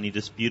archangel, when he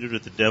disputed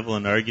with the devil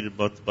and argued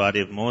about the body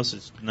of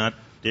Moses, did not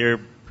dare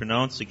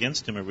pronounce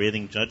against him a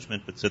railing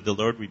judgment, but said, 'The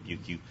Lord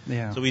rebuke you.'"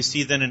 Yeah. So we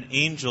see then an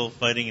angel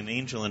fighting an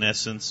angel, in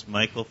essence,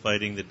 Michael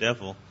fighting the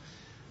devil.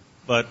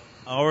 But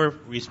our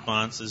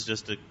response is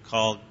just to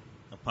call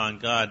upon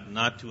God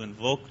not to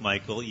invoke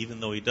Michael, even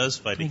though he does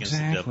fight against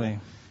the devil.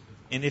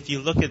 And if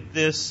you look at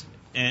this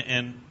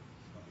and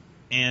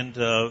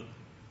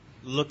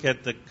look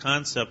at the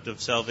concept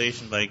of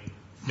salvation by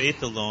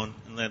faith alone,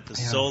 and let the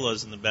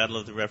solas in the battle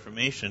of the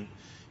Reformation,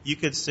 you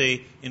could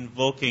say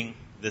invoking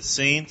the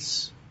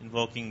saints,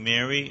 invoking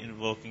Mary,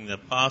 invoking the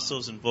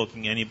apostles,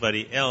 invoking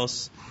anybody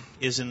else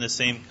is in the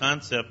same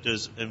concept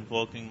as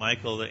invoking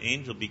Michael the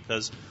angel,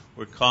 because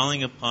we're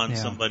calling upon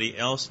somebody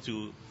else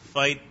to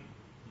fight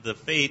the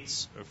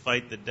fates or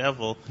fight the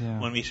devil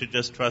when we should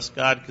just trust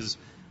God, because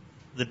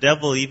the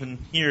devil even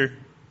here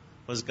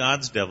was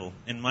God's devil.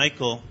 And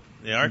Michael,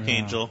 the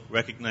archangel,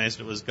 recognized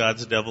it was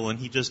God's devil, and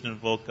he just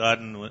invoked God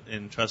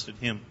and trusted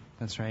him.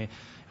 That's right.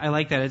 I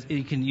like that.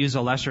 You can use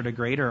a lesser to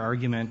greater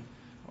argument,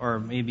 or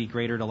maybe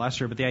greater to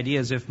lesser, but the idea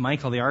is if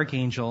Michael, the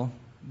archangel,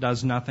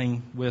 does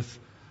nothing with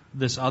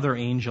this other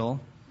angel,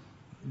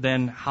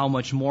 then how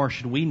much more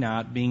should we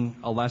not, being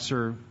a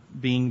lesser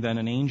being than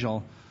an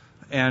angel?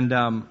 And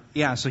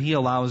so he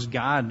allows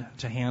God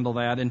to handle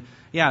that. And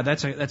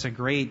that's a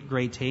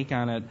great take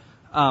on it.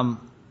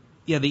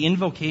 The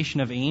invocation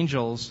of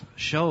angels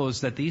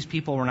shows that these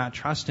people were not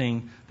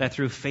trusting that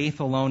through faith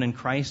alone in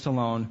Christ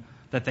alone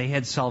that they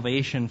had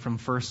salvation from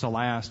first to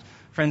last.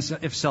 Friends,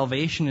 if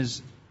salvation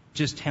is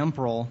just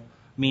temporal,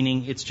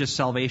 meaning it's just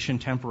salvation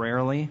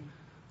temporarily,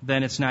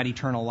 then it's not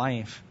eternal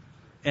life.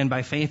 And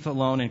by faith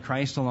alone in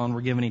Christ alone,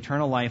 we're given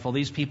eternal life. Well,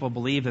 these people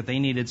believed that they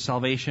needed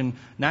salvation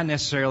not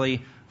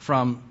necessarily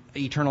from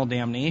eternal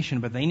damnation,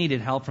 but they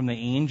needed help from the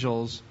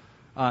angels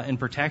and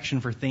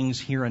protection for things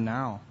here and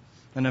now.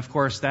 And of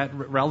course, that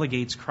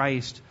relegates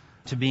Christ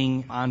to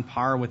being on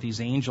par with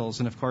these angels.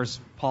 And of course,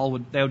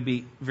 that would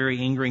be very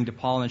angering to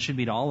Paul, and it should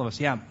be to all of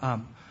us.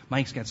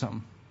 Mike's got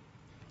something.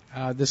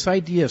 This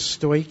idea of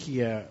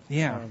stoichia,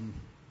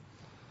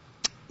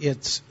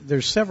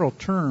 there's several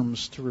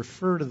terms to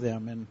refer to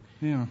them, and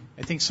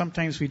I think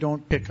sometimes we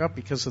don't pick up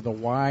because of the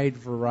wide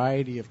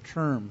variety of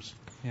terms.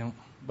 Yeah.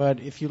 But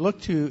if you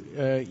look to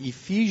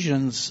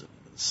Ephesians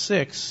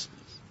 6,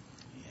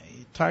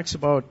 it talks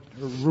about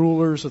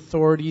rulers,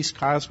 authorities,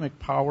 cosmic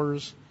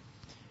powers,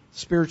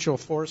 spiritual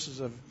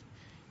forces of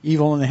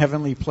evil in the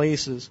heavenly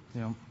places.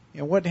 Yeah.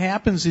 And what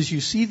happens is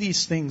you see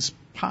these things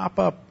pop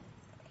up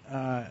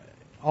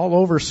all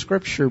over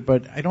Scripture,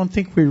 but I don't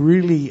think we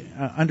really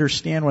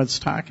understand what it's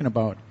talking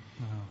about.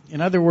 Uh-huh.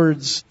 In other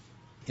words,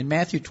 in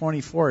Matthew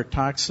 24, it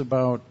talks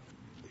about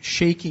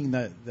shaking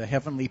the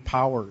heavenly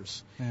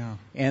powers. Yeah.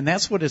 And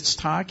that's what it's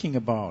talking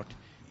about.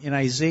 In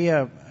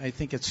Isaiah, I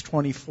think it's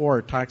 24,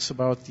 it talks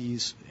about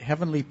these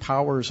heavenly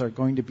powers are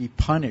going to be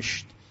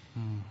punished.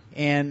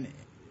 And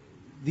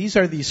these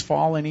are these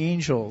fallen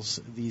angels,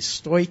 these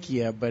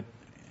stoichia, but,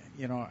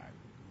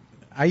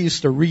 I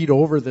used to read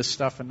over this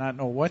stuff and not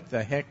know what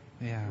the heck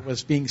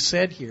was being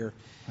said here.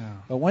 Yeah.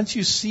 But once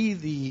you see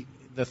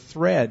the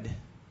thread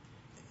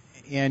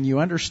and you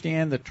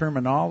understand the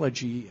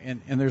terminology,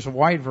 and there's a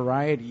wide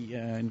variety,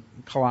 in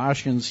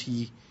Colossians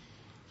he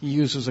he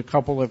uses a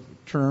couple of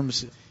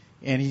terms,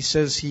 and he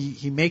says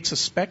he makes a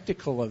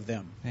spectacle of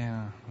them.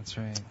 Yeah, that's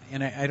right.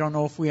 And I don't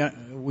know if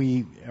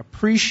we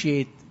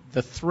appreciate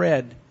the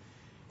thread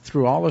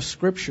through all of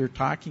Scripture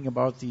talking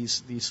about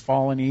these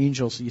fallen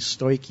angels, these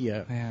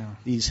stoichia,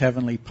 these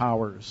heavenly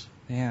powers.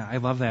 Yeah, I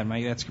love that,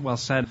 Mike. That's well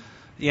said.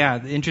 Yeah,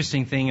 the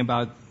interesting thing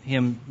about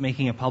him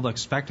making a public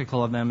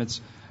spectacle of them,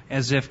 it's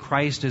as if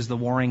Christ is the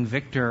warring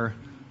victor,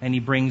 and he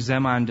brings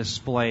them on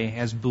display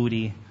as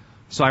booty.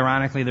 So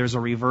ironically, there's a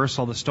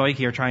reversal. The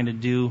stoichia are trying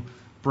to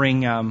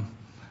bring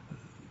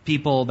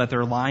people that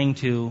they're lying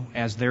to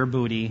as their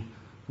booty.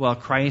 Well,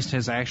 Christ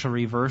has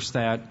actually reversed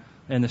that,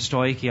 and the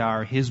stoichia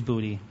are his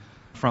booty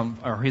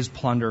or his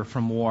plunder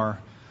from war.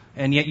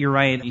 And yet you're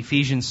right,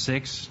 Ephesians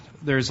 6,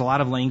 there's a lot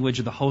of language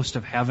of the host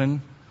of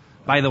heaven.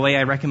 By the way,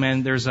 I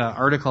recommend there's an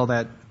article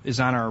that is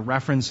on our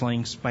reference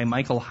links by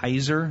Michael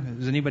Heiser.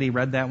 Has anybody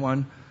read that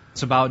one?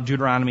 It's about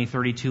Deuteronomy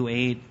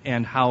 32:8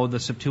 and how the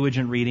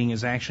Septuagint reading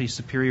is actually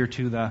superior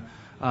to the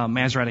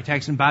Masoretic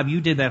text. And Bob,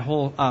 you did that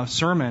whole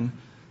sermon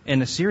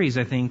in a series,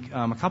 I think,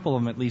 a couple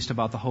of them at least,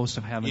 about the host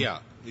of heaven.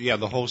 Yeah,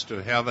 the host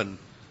of heaven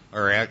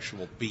are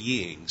actual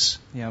beings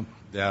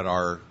that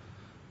are,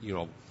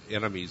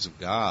 enemies of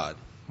God.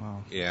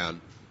 Wow.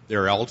 And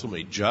they're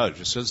ultimately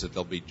judged. It says that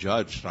they'll be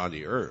judged on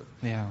the earth.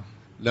 Yeah.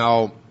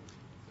 Now,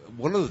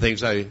 one of the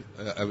things I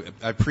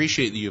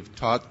appreciate that you've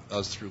taught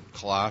us through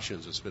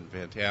Colossians. It's been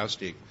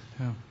fantastic.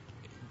 Yeah.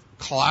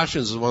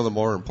 Colossians is one of the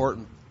more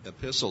important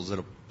epistles that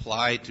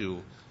apply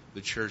to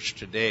the church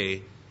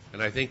today.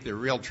 And I think the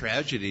real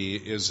tragedy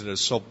is that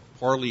it's so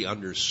poorly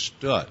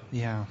understood.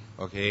 Yeah.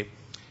 Okay?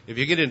 If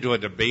you get into a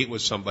debate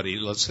with somebody,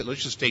 let's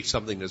just take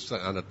something that's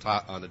on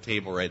the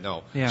table right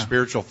now. Yeah.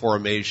 Spiritual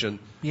formation,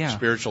 Yeah.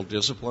 spiritual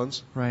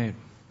disciplines. Right.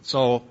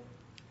 So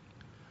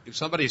if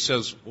somebody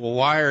says, well,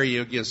 why are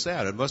you against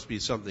that? It must be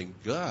something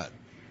good. I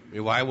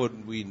mean, why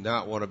would we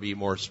not want to be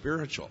more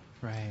spiritual?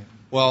 Right.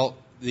 Well,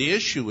 the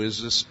issue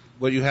is this,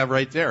 what you have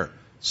right there,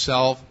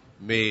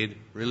 self-made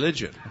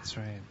religion. That's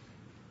right.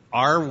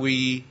 Are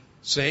we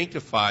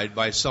sanctified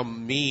by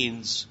some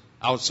means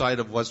outside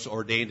of what's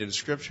ordained in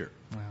Scripture?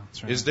 Wow,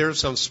 that's right. Is there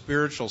some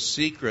spiritual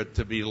secret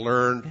to be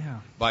learned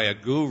by a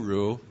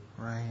guru?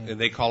 Right. And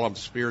they call them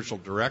spiritual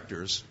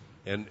directors.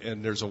 And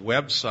there's a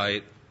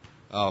website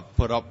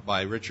put up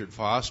by Richard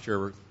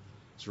Foster,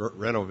 it's a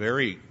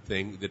Renovary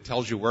thing, that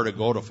tells you where to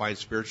go to find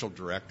spiritual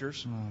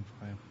directors. Oh,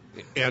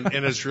 boy.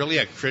 And it's really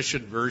a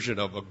Christian version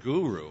of a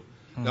guru.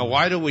 Now,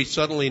 why do we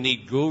suddenly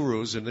need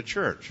gurus in the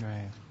church?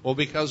 Right. Well,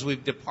 because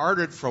we've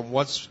departed from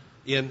what's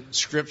in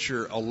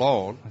Scripture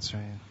alone. That's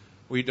right.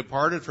 We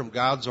departed from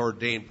God's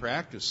ordained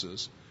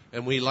practices,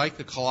 and we, like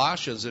the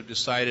Colossians, have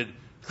decided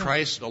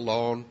Christ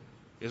alone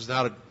is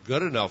not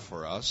good enough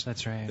for us.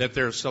 That's right. That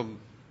there's some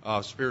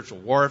spiritual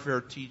warfare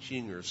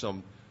teaching or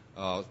some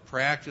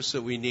practice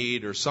that we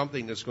need or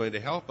something that's going to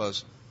help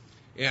us.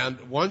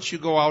 And once you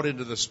go out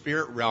into the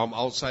spirit realm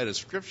outside of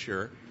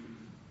Scripture,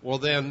 well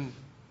then,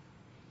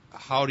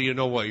 how do you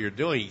know what you're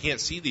doing? You can't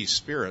see these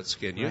spirits,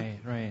 can you?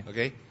 Right.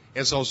 Okay?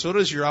 And so as soon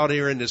as you're out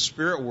here in the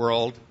spirit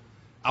world,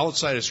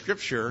 outside of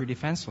Scripture, You're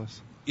defenseless.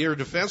 You're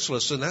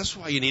defenseless, and that's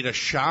why you need a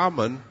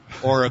shaman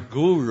or a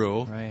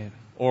guru Right.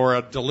 or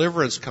a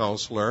deliverance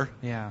counselor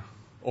Yeah.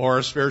 or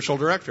a spiritual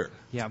director.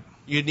 Yep.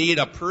 You need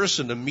a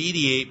person to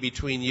mediate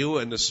between you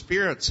and the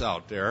spirits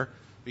out there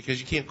because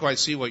you can't quite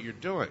see what you're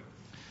doing.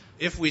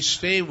 If we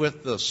stay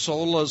with the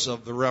solas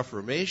of the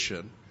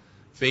Reformation,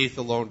 faith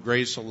alone,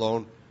 grace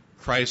alone,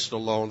 Christ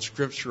alone,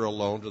 Scripture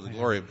alone, to the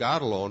glory of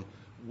God alone,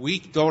 we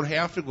don't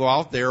have to go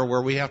out there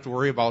where we have to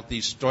worry about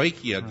these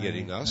stoichia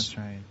getting us. That's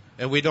right.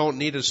 And we don't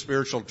need a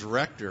spiritual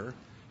director,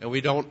 and we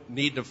don't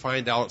need to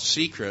find out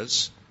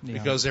secrets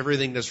because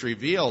everything that's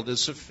revealed is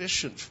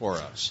sufficient for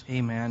us.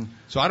 Amen.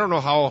 So I don't know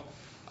how,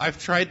 I've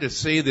tried to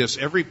say this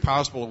every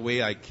possible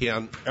way I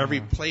can, every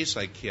place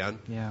I can,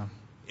 Yeah.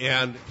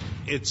 and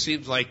it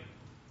seems like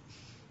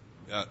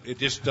it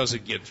just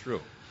doesn't get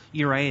through.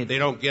 You're right. They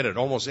don't get it.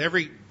 Almost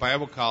every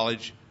Bible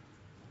college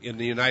in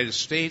the United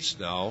States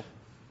now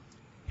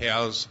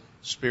has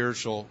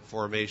spiritual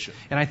formation.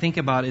 And I think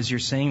about, as you're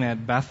saying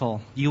that,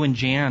 Bethel, you and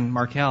Jan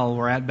Markell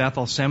were at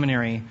Bethel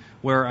Seminary,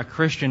 where a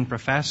Christian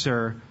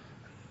professor,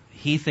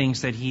 he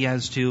thinks that he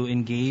has to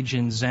engage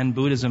in Zen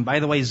Buddhism. By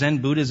the way, Zen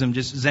Buddhism,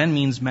 Zen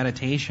means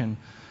meditation.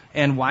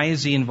 And why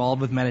is he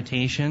involved with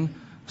meditation?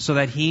 So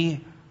that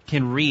he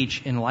can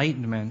reach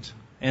enlightenment.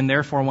 And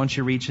therefore, once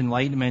you reach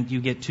enlightenment,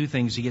 you get two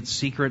things. You get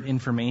secret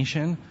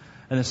information.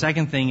 And the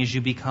second thing is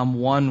you become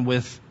one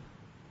with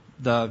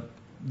the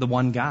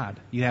one God.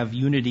 You have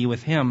unity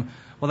with Him.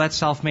 Well, that's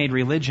self-made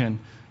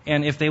religion.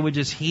 And if they would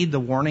just heed the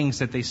warnings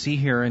that they see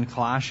here in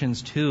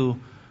Colossians 2,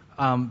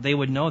 they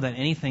would know that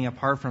anything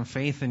apart from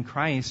faith in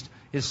Christ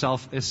is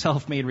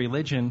self-made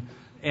religion,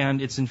 and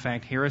it's in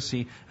fact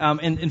heresy.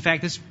 And in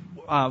fact, this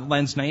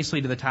lends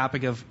nicely to the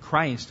topic of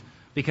Christ,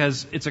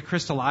 because it's a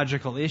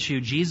Christological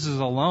issue. Jesus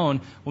alone,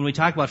 when we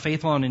talk about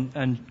faith alone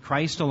and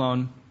Christ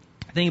alone,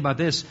 think about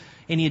this.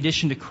 Any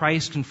addition to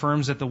Christ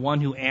confirms that the one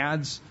who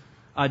adds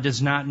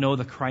does not know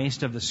the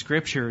Christ of the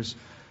Scriptures.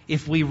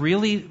 if we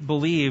really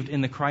believed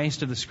in the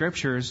Christ of the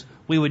Scriptures,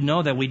 we would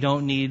know that we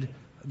don't need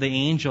the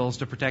angels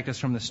to protect us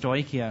from the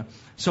stoichia.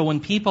 So when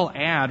people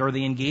add or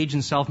they engage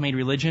in self-made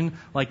religion,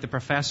 like the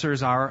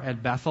professors are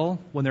at Bethel,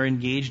 when they're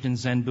engaged in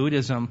Zen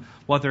Buddhism,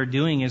 what they're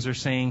doing is they're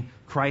saying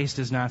Christ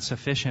is not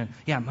sufficient.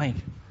 Yeah, Mike.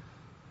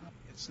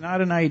 It's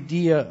not an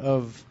idea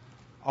of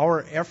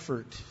our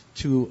effort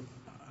to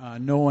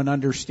know and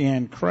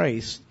understand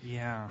Christ.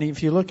 Yeah.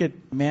 If you look at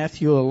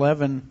Matthew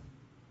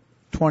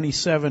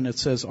 11:27, it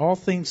says, "All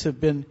things have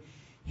been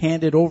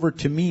handed over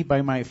to me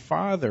by my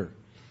Father.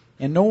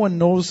 And no one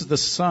knows the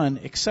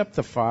Son except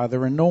the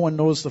Father, and no one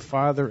knows the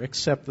Father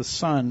except the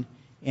Son,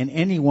 and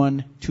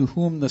anyone to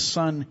whom the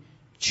Son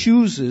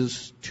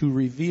chooses to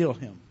reveal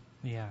him."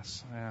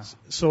 Yes. Yeah.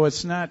 So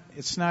it's not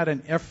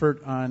an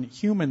effort on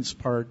humans'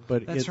 part,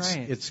 but That's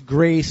right. it's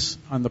grace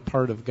on the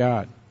part of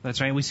God.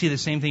 That's right. We see the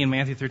same thing in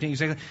Matthew 13.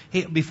 Exactly.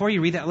 Hey, before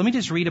you read that, let me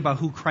just read about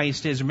who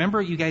Christ is.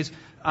 Remember, you guys,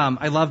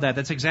 I love that.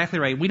 That's exactly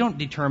right. We don't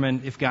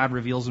determine if God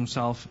reveals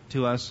himself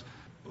to us.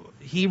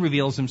 He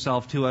reveals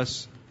himself to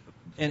us.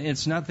 And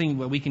it's nothing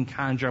that we can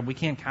conjure up. We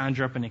can't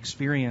conjure up an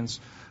experience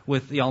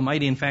with the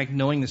Almighty. In fact,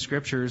 knowing the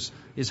Scriptures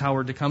is how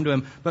we're to come to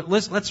Him. But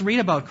let's read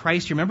about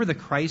Christ. You remember the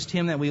Christ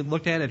hymn that we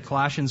looked at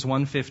Colossians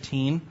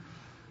 1:15?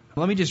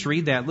 Let me just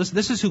read that.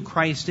 This is who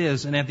Christ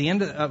is. And at the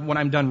end, when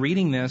I'm done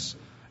reading this,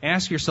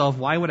 ask yourself,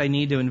 why would I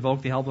need to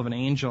invoke the help of an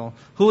angel?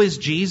 Who is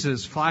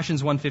Jesus?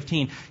 Colossians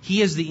 1:15.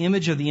 He is the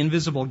image of the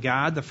invisible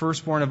God, the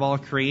firstborn of all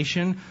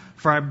creation.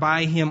 For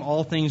by Him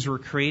all things were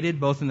created,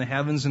 both in the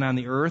heavens and on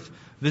the earth,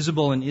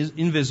 visible and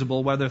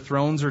invisible, whether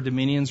thrones or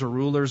dominions or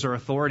rulers or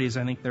authorities.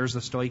 I think there's the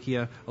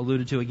stoichia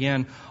alluded to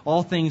again.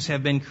 All things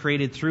have been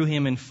created through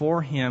Him and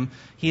for Him.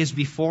 He is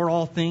before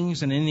all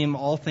things, and in Him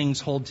all things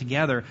hold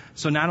together.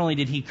 So not only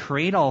did He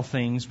create all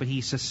things, but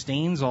He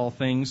sustains all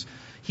things.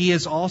 He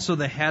is also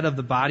the head of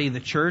the body of the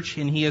church,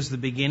 and He is the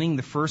beginning,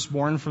 the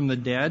firstborn from the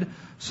dead,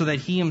 so that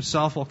He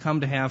Himself will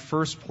come to have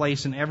first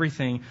place in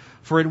everything.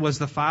 For it was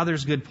the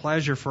Father's good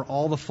pleasure for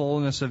all the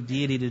fullness of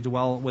deity to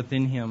dwell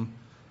within Him,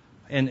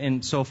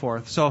 and so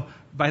forth. So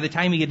by the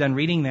time you get done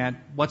reading that,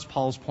 what's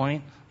Paul's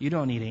point? You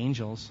don't need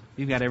angels.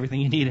 You've got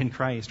everything you need in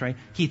Christ, right?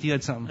 Keith, you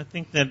had something. I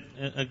think that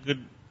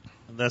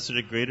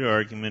a greater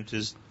argument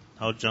is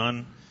how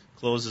John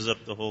closes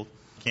up the whole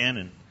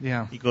canon.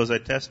 Yeah. He goes, "I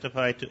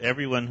testify to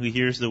everyone who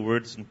hears the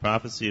words and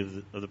prophecy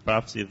of the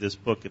prophecy of this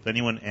book. If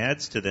anyone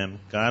adds to them,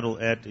 God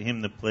will add to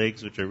him the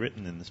plagues which are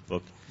written in this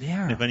book.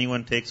 Yeah. And if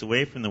anyone takes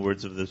away from the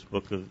words of this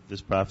book of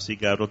this prophecy,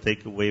 God will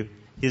take away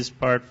his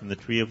part from the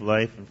tree of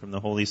life and from the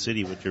holy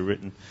city which are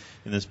written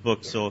in this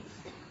book." So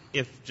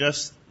if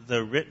just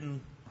the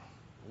written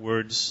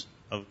words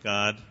of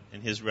God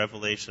and His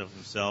revelation of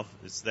Himself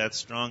is that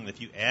strong, that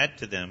if you add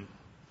to them,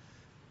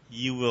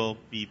 you will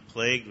be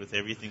plagued with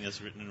everything that's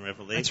written in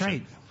Revelation. That's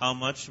right. How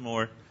much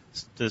more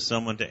does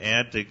someone to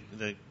add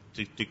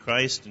to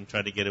Christ and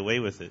try to get away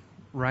with it?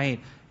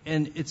 Right.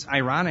 And it's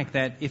ironic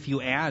that if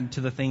you add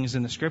to the things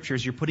in the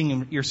Scriptures, you're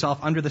putting yourself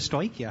under the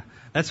stoichia.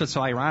 That's what's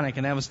so ironic,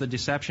 and that was the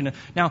deception.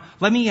 Now,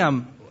 let me,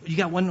 you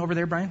got one over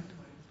there, Brian?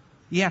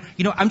 Yeah,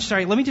 I'm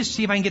sorry. Let me just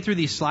see if I can get through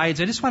these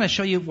slides. I just want to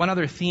show you one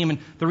other theme. And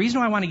the reason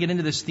why I want to get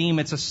into this theme,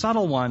 it's a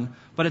subtle one,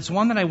 but it's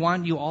one that I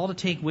want you all to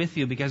take with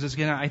you because it's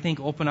going to, I think,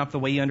 open up the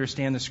way you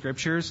understand the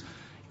Scriptures.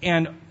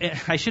 And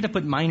I should have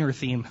put minor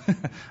theme.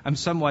 I'm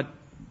somewhat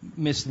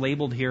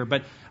mislabeled here,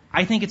 but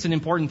I think it's an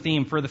important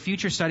theme for the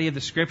future study of the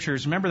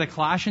Scriptures. Remember that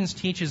Colossians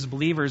teaches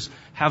believers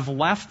have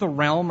left the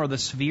realm or the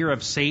sphere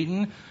of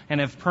Satan and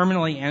have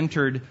permanently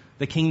entered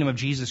the kingdom of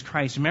Jesus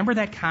Christ. Remember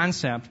that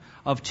concept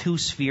of two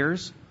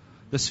spheres?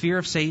 The sphere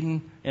of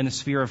Satan and the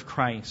sphere of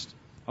Christ.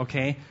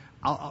 Okay?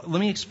 Let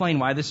me explain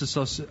why this is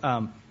so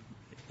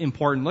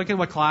important. Look at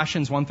what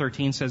Colossians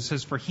 1:13 says. It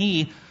says, "For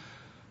He,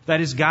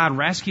 that is God,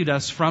 rescued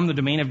us from the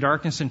domain of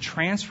darkness and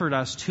transferred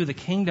us to the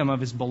kingdom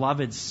of His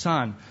beloved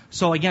Son."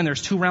 So again,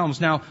 there's two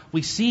realms. Now,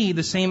 we see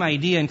the same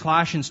idea in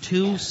Colossians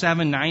 2,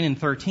 7, 9, and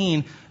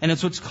 13, and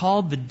it's what's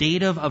called the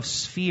dative of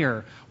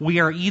sphere. We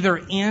are either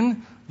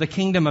in the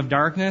kingdom of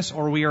darkness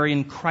or we are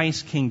in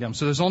Christ's kingdom.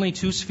 So there's only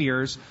two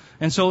spheres.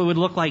 And so it would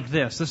look like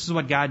this. This is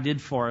what God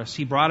did for us.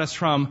 He brought us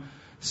from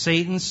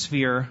Satan's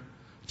sphere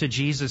to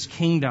Jesus'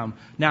 kingdom.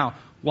 Now,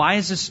 why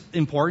is this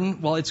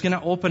important? Well, it's going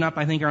to open up,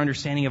 I think, our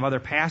understanding of other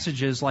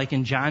passages, like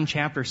in John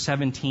chapter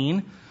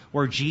 17,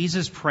 where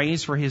Jesus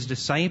prays for His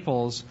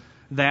disciples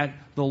that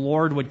the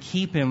Lord would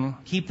keep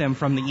them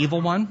from the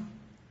evil one.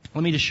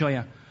 Let me just show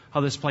you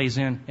how this plays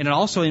in. And it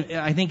also,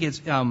 I think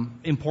it's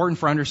important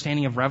for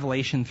understanding of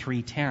Revelation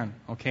 3:10.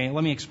 Okay,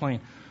 let me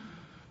explain.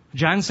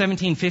 John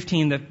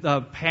 17:15,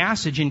 the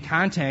passage in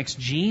context,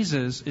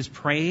 Jesus is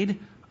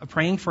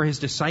praying for His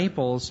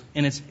disciples,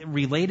 and it's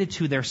related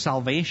to their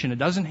salvation. It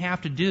doesn't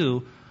have to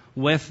do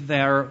with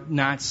their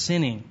not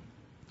sinning.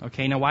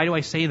 Okay, now why do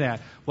I say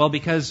that? Well,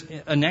 because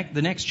the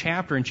next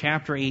chapter, in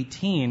chapter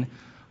 18,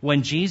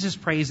 when Jesus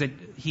prays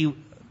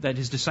that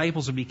His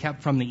disciples would be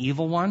kept from the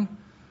evil one,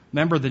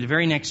 remember the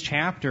very next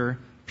chapter,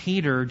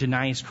 Peter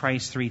denies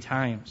Christ 3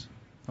 times.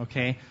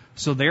 Okay?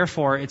 So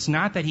therefore, it's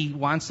not that He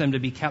wants them to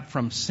be kept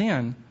from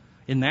sin,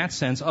 in that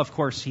sense. Of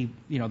course,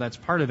 that's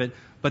part of it.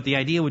 But the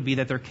idea would be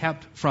that they're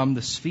kept from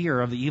the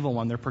sphere of the evil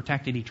one. They're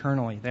protected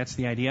eternally. That's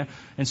the idea.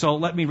 And so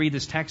let me read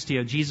this text to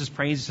you. Jesus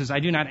prays, he says, I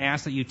do not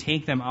ask that you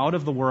take them out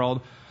of the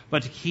world,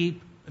 but to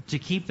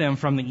keep them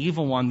from the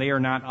evil one. They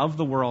are not of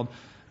the world.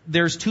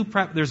 There's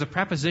a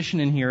preposition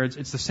in here.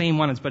 It's the same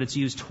one, but it's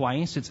used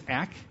twice. It's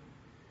ek.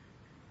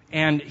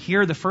 And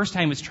here the first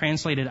time it's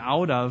translated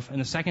out of, and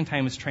the second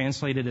time it's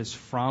translated as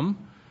from.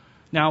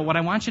 Now, what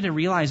I want you to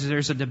realize is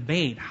there's a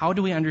debate. How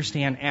do we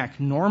understand ek?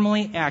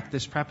 Normally, ek,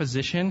 this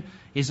preposition,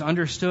 is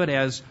understood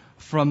as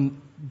from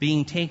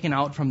being taken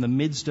out from the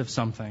midst of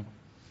something.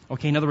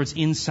 Okay, in other words,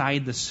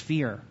 inside the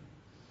sphere.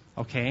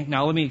 Okay,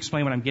 now let me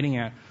explain what I'm getting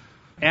at.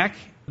 Ek,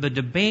 the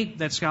debate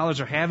that scholars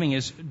are having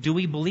is, do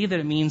we believe that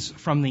it means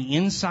from the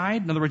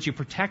inside? In other words, you're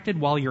protected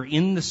while you're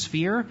in the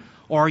sphere,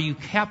 or are you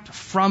kept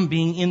from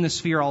being in the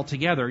sphere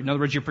altogether? In other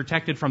words, you're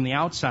protected from the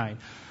outside.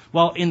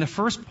 Well, in the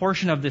first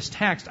portion of this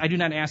text, I do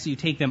not ask that you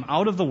take them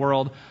out of the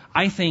world.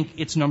 I think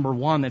it's number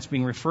one that's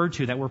being referred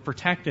to, that we're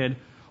protected,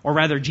 or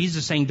rather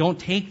Jesus is saying don't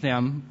take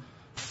them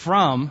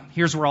from,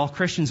 here's where all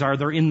Christians are,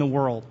 they're in the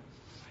world.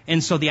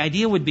 And so the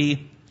idea would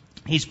be,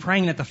 he's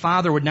praying that the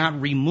Father would not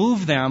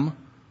remove them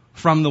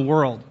from the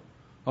world.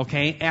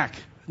 Okay, ek.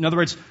 In other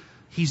words,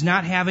 he's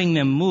not having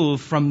them move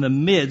from the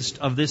midst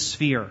of this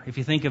sphere, if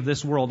you think of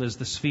this world as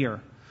the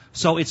sphere.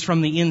 So it's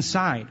from the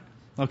inside.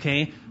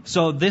 Okay,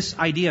 so this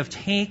idea of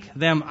take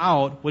them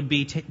out would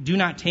be, do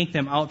not take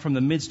them out from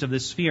the midst of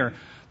this sphere.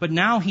 But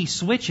now he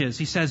switches.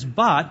 He says,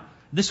 but,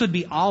 this would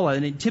be Allah,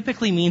 and it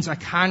typically means a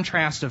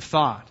contrast of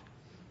thought.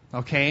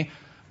 Okay,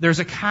 there's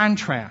a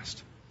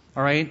contrast.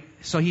 All right,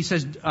 so he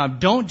says,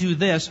 don't do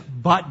this,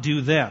 but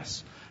do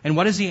this. And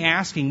what is he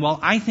asking? Well,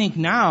 I think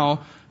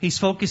now he's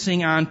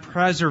focusing on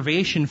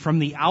preservation from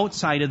the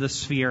outside of the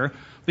sphere,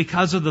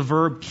 because of the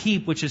verb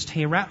keep, which is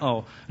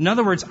tereo. In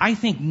other words, I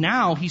think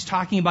now he's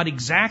talking about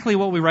exactly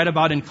what we read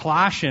about in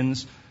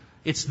Colossians.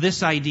 It's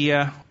this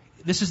idea.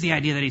 This is the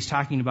idea that he's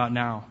talking about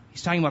now.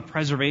 He's talking about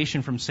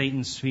preservation from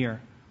Satan's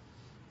sphere.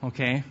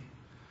 Okay?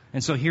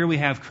 And so here we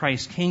have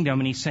Christ's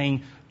kingdom, and he's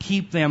saying,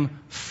 keep them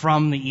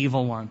from the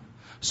evil one.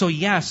 So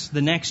yes,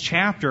 the next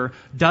chapter,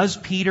 does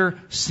Peter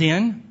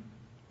sin?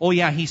 Oh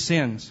yeah, he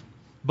sins.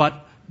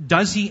 But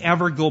does he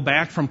ever go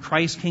back from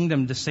Christ's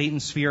kingdom to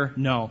Satan's sphere?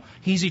 No.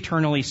 He's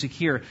eternally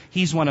secure.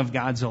 He's one of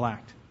God's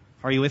elect.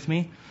 Are you with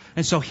me?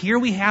 And so here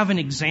we have an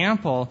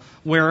example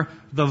where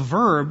the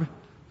verb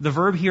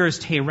here is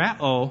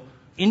tereo,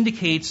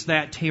 indicates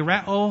that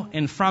tereo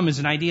and from is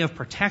an idea of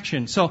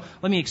protection. So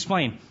let me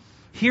explain.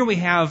 Here we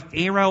have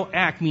ero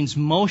ek, means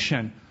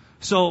motion.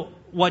 So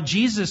what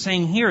Jesus is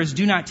saying here is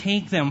do not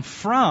take them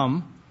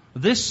from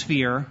this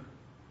sphere,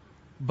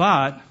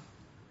 but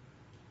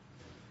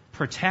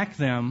protect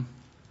them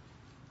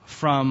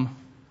from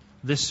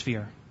this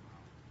sphere.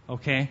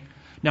 Okay?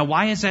 Now,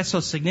 why is that so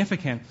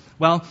significant?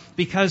 Well,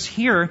 because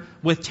here,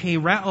 with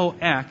tereo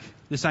ek,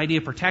 this idea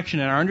of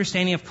protection, and our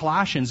understanding of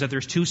Colossians, that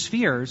there's two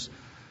spheres,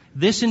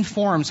 this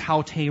informs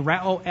how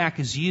tereo ek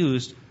is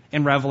used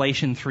in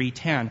Revelation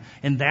 3:10.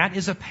 And that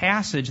is a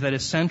passage that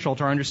is central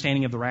to our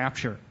understanding of the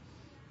rapture.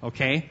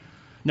 Okay?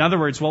 In other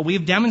words, what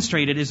we've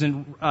demonstrated is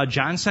in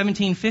John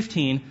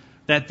 17:15,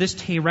 that this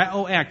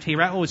tereo ek,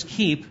 tereo is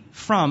keep,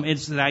 from,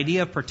 it's the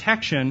idea of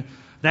protection.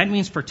 That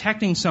means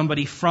protecting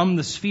somebody from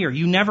the sphere.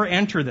 You never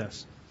enter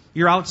this.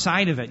 You're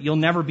outside of it. You'll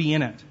never be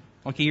in it.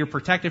 Okay, you're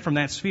protected from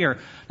that sphere.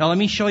 Now let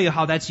me show you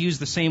how that's used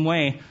the same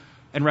way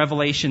in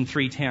Revelation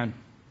 3:10.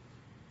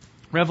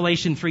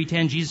 Revelation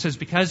 3:10, Jesus says,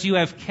 because you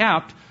have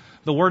kept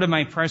the word of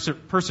my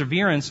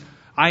perseverance,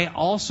 I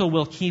also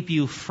will keep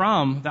you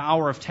from the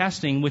hour of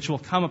testing, which will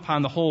come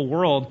upon the whole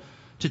world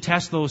to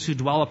test those who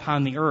dwell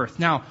upon the earth.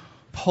 Now,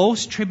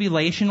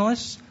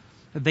 post-tribulationists,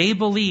 they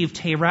believe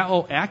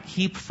tereo ek,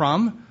 keep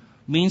from,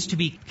 means to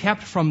be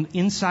kept from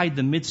inside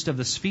the midst of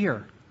the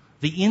sphere.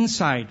 The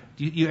inside.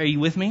 Are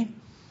you with me?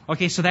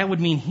 Okay, so that would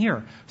mean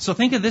here. So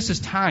think of this as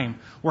time.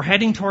 We're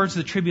heading towards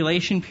the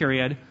tribulation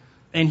period,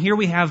 and here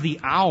we have the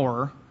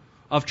hour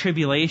of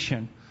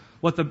tribulation.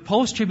 What the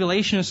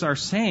post-tribulationists are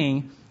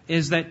saying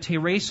is that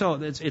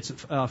tereso, it's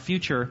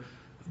future,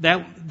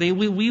 that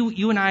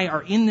you and I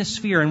are in this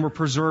sphere and we're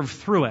preserved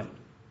through it.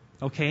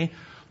 Okay?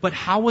 But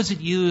how was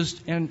it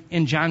used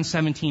in John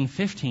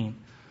 17:15?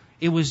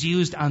 It was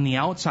used on the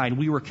outside.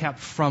 We were kept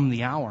from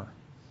the hour.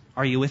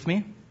 Are you with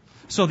me?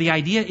 So the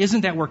idea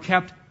isn't that we're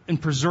kept and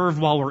preserved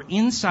while we're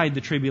inside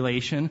the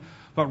tribulation,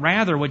 but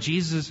rather what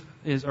Jesus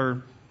is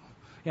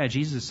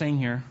saying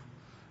here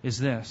is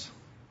this.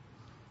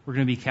 We're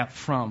going to be kept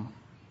from.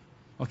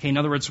 Okay, in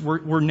other words,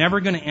 we're never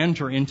going to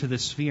enter into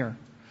this sphere,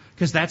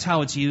 because that's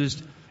how it's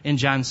used in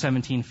John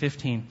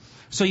 17:15.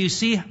 So you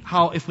see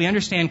how, if we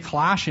understand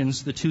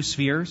Colossians, the two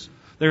spheres,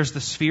 there's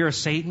the sphere of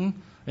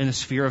Satan and the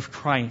sphere of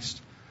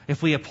Christ.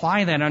 If we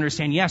apply that and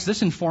understand, yes,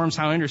 this informs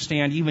how I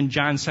understand even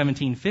John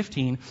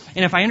 17:15.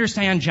 And if I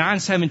understand John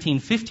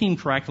 17:15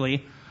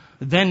 correctly,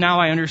 then now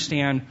I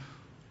understand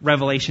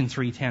Revelation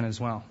 3:10 as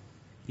well.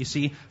 You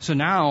see? So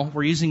now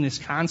we're using this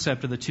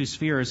concept of the two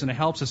spheres, and it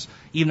helps us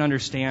even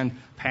understand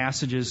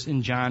passages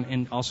in John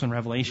and also in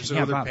Revelation.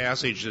 There's another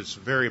passage that's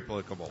very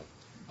applicable.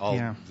 I'll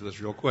do this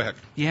real quick.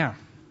 Yeah.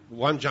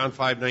 1 John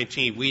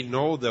 5:19, we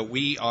know that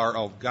we are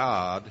of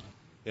God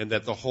and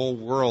that the whole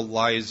world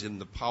lies in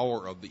the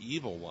power of the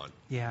evil one.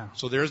 Yeah.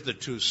 So there's the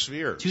two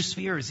spheres. Two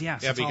spheres,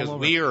 yes. Yeah, because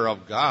we are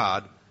of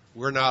God.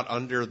 We're not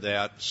under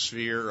that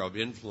sphere of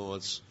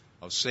influence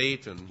of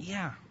Satan.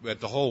 Yeah.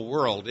 But the whole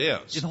world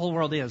is. The whole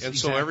world is. And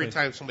exactly. so every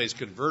time somebody's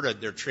converted,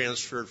 they're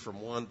transferred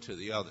from one to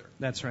the other.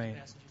 That's right.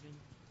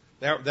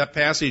 That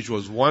passage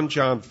was 1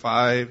 John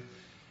 5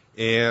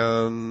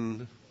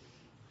 and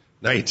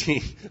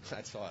 19.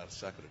 I saw that a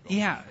second ago.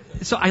 Yeah.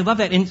 So I love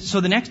that. And so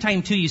the next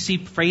time, too, you see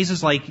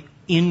phrases like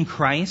in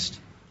Christ,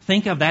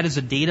 think of that as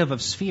a dative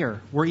of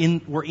sphere. We're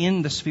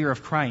in the sphere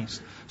of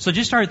Christ. So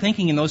just start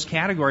thinking in those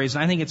categories,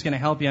 and I think it's going to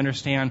help you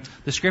understand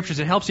the Scriptures.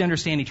 It helps you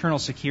understand eternal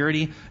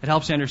security. It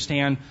helps you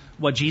understand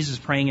what Jesus is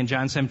praying in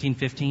John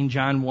 17:15,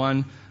 John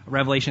 1,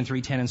 Revelation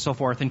 3:10, and so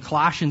forth. And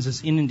Colossians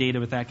is inundated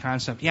with that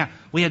concept. Yeah,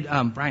 we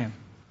had Brian.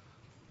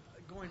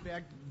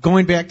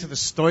 Going back to the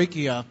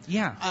stoichia.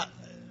 Yeah.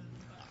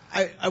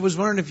 I was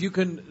wondering if you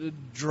can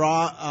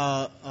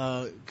draw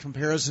a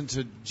comparison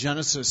to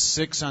Genesis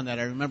 6 on that.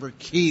 I remember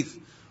Keith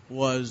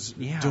was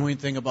doing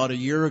thing about a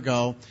year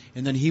ago,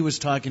 and then he was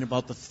talking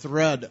about the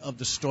thread of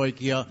the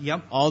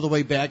stoichia all the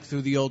way back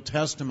through the Old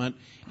Testament.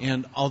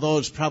 And although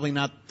it's probably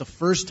not the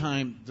first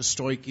time the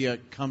stoichia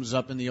comes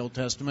up in the Old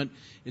Testament,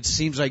 it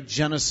seems like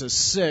Genesis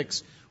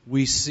 6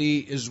 we see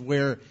is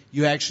where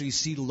you actually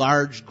see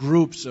large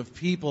groups of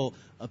people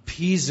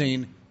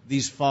appeasing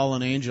these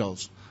fallen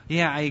angels.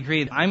 Yeah, I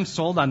agree. I'm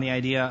sold on the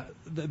idea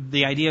of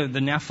the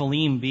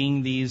Nephilim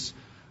being these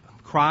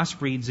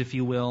crossbreeds, if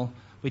you will,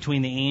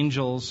 between the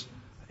angels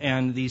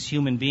and these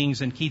human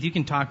beings. And Keith, you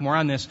can talk more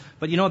on this.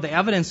 But you know, the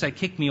evidence that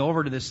kicked me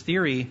over to this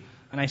theory,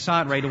 and I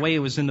saw it right away, it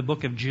was in the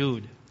book of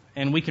Jude.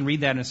 And we can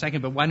read that in a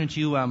second, but why don't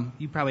you,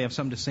 you probably have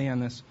something to say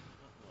on this.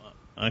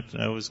 I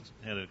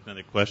had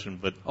another question,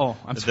 but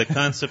I'm sorry. The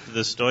concept of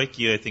the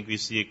stoichia, I think we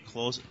see it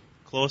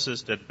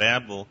closest at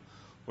Babel,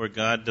 where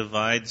God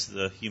divides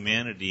the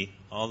humanity,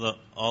 all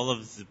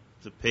of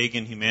the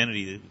pagan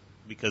humanity,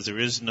 because there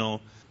is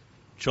no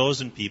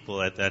chosen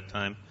people at that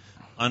time,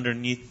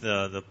 underneath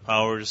the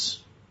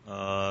powers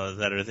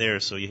that are there.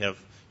 So you have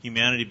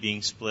humanity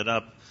being split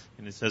up,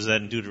 and it says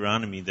that in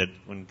Deuteronomy that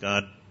when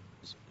God,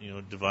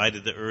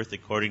 divided the earth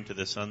according to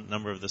the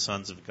number of the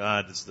sons of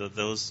God, it's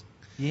those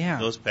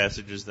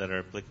passages that are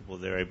applicable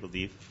there, I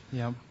believe.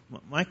 Yeah.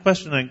 My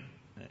question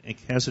it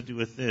has to do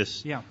with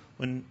this. Yeah.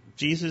 When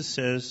Jesus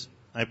says,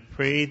 I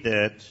pray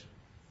that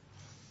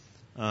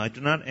I do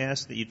not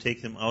ask that you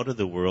take them out of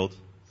the world,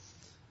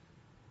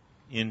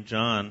 in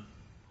John,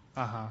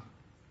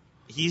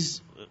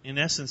 he's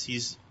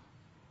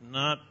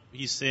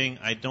saying,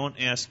 I don't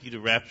ask you to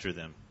rapture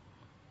them.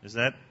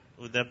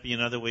 Would that be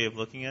another way of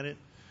looking at it?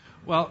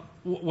 Well,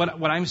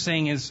 what I'm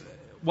saying is,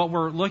 what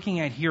we're looking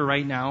at here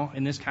right now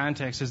in this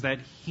context is that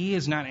he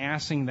is not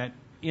asking that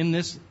in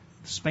this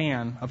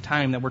span of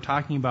time that we're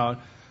talking about,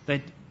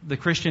 that the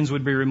Christians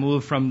would be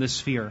removed from this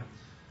sphere.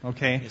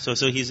 Okay. So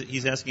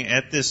he's asking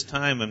at this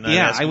time. I'm not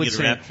asking you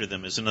to rapture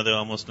them. Is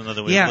almost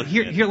another way of looking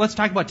at it. Here, let's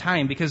talk about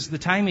time, because the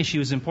time issue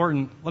is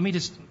important. Let me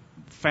just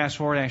fast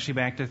forward actually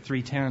back to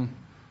 3:10.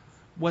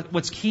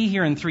 What's key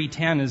here in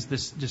 3:10 is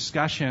this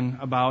discussion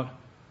about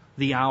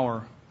the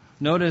hour.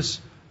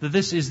 Notice that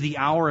this is the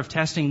hour of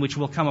testing which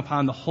will come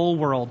upon the whole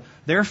world.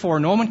 Therefore,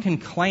 no one can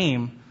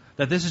claim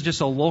that this is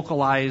just a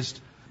localized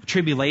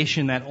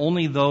tribulation that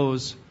only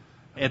those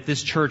at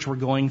this church were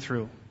going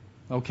through.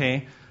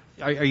 Okay?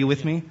 Are you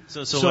with me?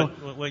 So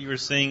what you were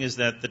saying is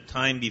that the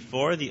time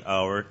before the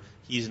hour,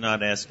 he's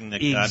not asking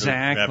that God would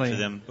rapture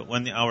them. But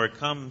when the hour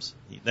comes,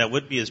 that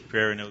would be his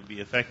prayer and it would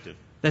be effective.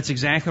 That's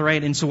exactly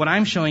right. And so what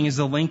I'm showing is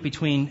the link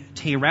between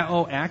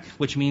tereo ek,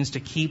 which means to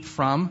keep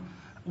from.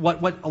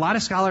 What a lot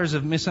of scholars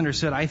have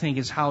misunderstood, I think,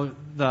 is how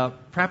the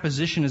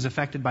preposition is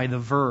affected by the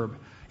verb.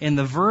 And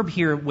the verb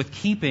here with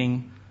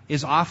keeping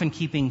is often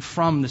keeping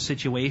from the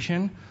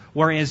situation,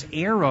 whereas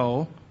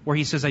arrow, where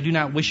he says, I do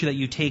not wish that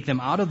you take them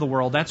out of the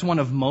world, that's one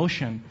of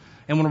motion.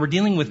 And when we're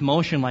dealing with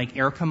motion like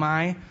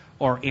erchomai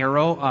or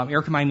arrow,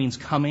 erchomai means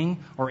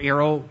coming, or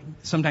arrow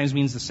sometimes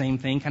means the same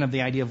thing, kind of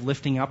the idea of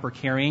lifting up or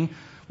carrying.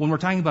 When we're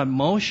talking about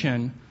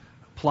motion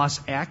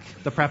plus ek,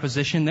 the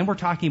preposition, then we're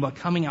talking about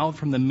coming out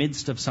from the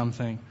midst of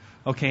something.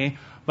 Okay?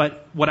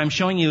 But what I'm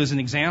showing you is an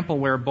example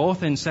where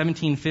both in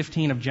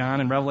 17:15 of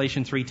John and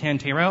Revelation 3:10,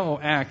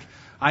 tereo ek,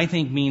 I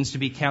think means to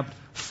be kept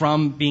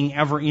from being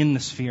ever in the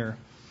sphere.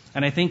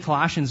 And I think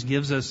Colossians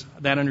gives us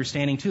that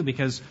understanding too,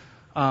 because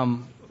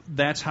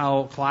that's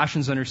how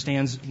Colossians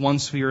understands one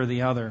sphere or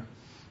the other.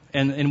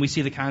 And we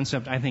see the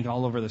concept, I think,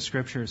 all over the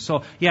Scriptures.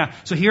 So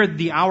here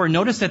the hour,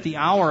 notice that the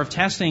hour of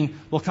testing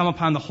will come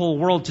upon the whole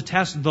world to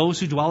test those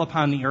who dwell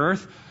upon the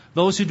earth.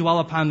 Those who dwell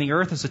upon the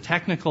earth is a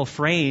technical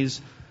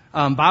phrase.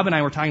 Bob and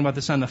I were talking about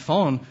this on the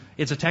phone.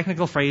 It's a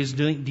technical phrase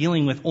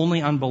dealing with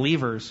only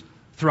unbelievers.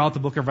 throughout the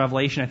book of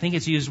Revelation. I think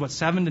it's used,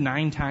 7 to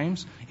 9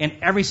 times? And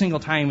every single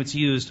time it's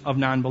used of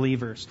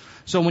non-believers.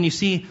 So when you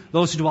see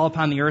those who dwell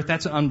upon the earth,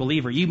 that's an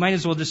unbeliever. You might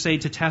as well just say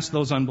to test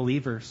those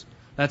unbelievers.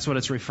 That's what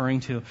it's referring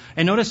to.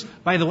 And notice,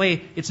 by the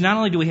way, it's not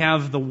only do we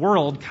have the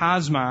world,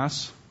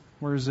 cosmos,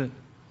 where is it?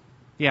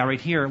 Yeah, right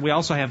here. We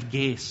also have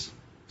geis.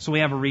 So we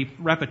have a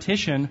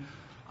repetition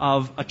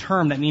of a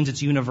term that means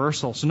it's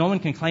universal. So no one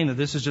can claim that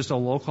this is just a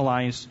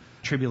localized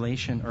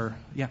tribulation.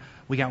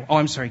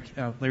 I'm sorry,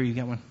 Larry, you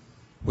got one.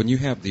 When you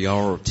have the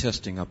hour of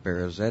testing up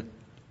there, is that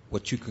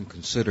what you can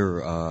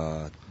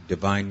consider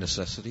divine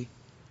necessity?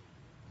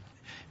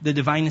 The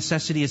divine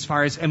necessity as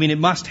far as, it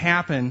must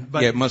happen.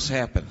 But yeah, it must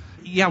happen.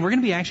 Yeah, we're going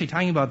to be actually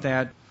talking about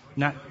that.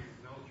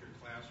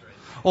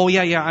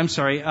 I'm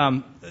sorry.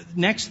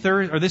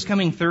 This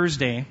coming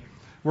Thursday,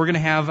 we're going to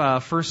have a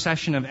first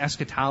session of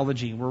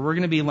eschatology, where we're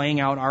going to be laying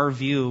out our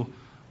view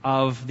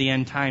of the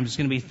end times. It's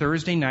going to be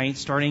Thursday night,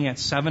 starting at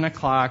 7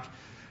 o'clock.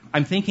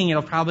 I'm thinking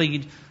it'll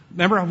probably...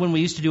 Remember when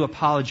we used to do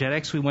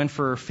apologetics? We went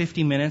for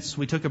 50 minutes,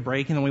 we took a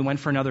break, and then we went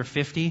for another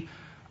 50.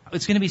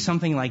 It's going to be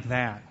something like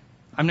that.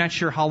 I'm not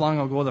sure how long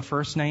I'll go the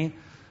first night.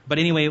 But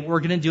anyway, we're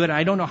going to do it.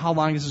 I don't know how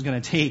long this is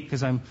going to take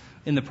because I'm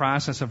in the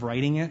process of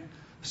writing it.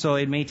 So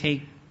it may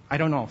take,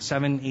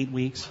 7-8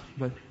 weeks.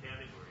 But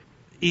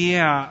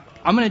yeah,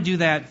 I'm going to do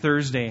that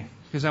Thursday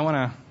because I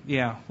want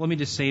to, let me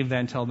just save that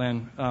until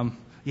then. Will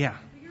you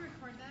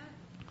record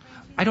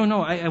that? I don't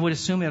know. I would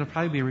assume it'll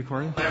probably be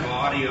recorded. I have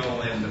audio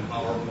and the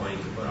PowerPoint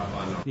to put up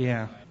on.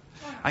 Yeah.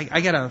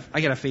 I got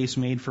a face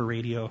made for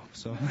radio,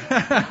 so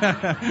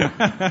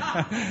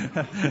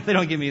they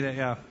don't give me that.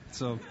 Yeah.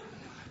 So,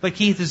 but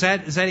Keith, does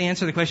that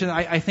answer the question?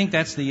 I think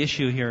that's the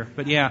issue here.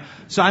 But yeah,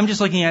 so I'm just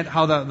looking at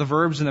how the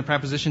verbs and the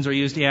prepositions are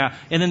used. Yeah,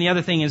 and then the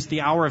other thing is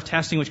the hour of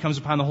testing, which comes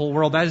upon the whole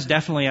world. That is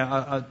definitely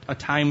a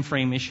time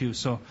frame issue.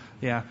 So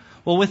yeah.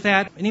 Well, with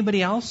that,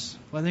 anybody else?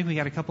 Well, I think we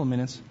got a couple of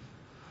minutes.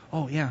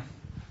 Oh yeah,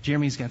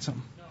 Jeremy's got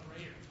something.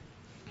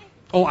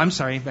 Oh, I'm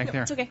sorry, back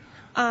there. It's okay.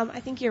 I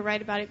think you're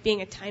right about it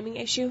being a timing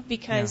issue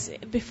because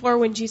before,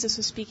 when Jesus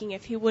was speaking,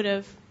 if he would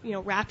have,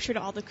 raptured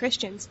all the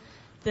Christians,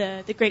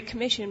 the Great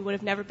Commission would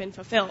have never been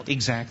fulfilled.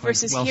 Exactly.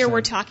 Versus here,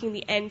 we're talking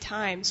the end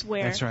times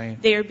where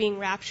they are being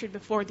raptured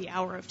before the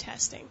hour of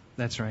testing.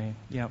 That's right.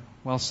 Yep.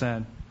 Well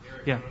said.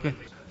 Yeah. Good.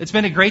 It's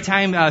been a great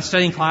time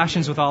studying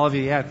Colossians with all of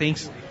you. Yeah.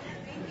 Thanks.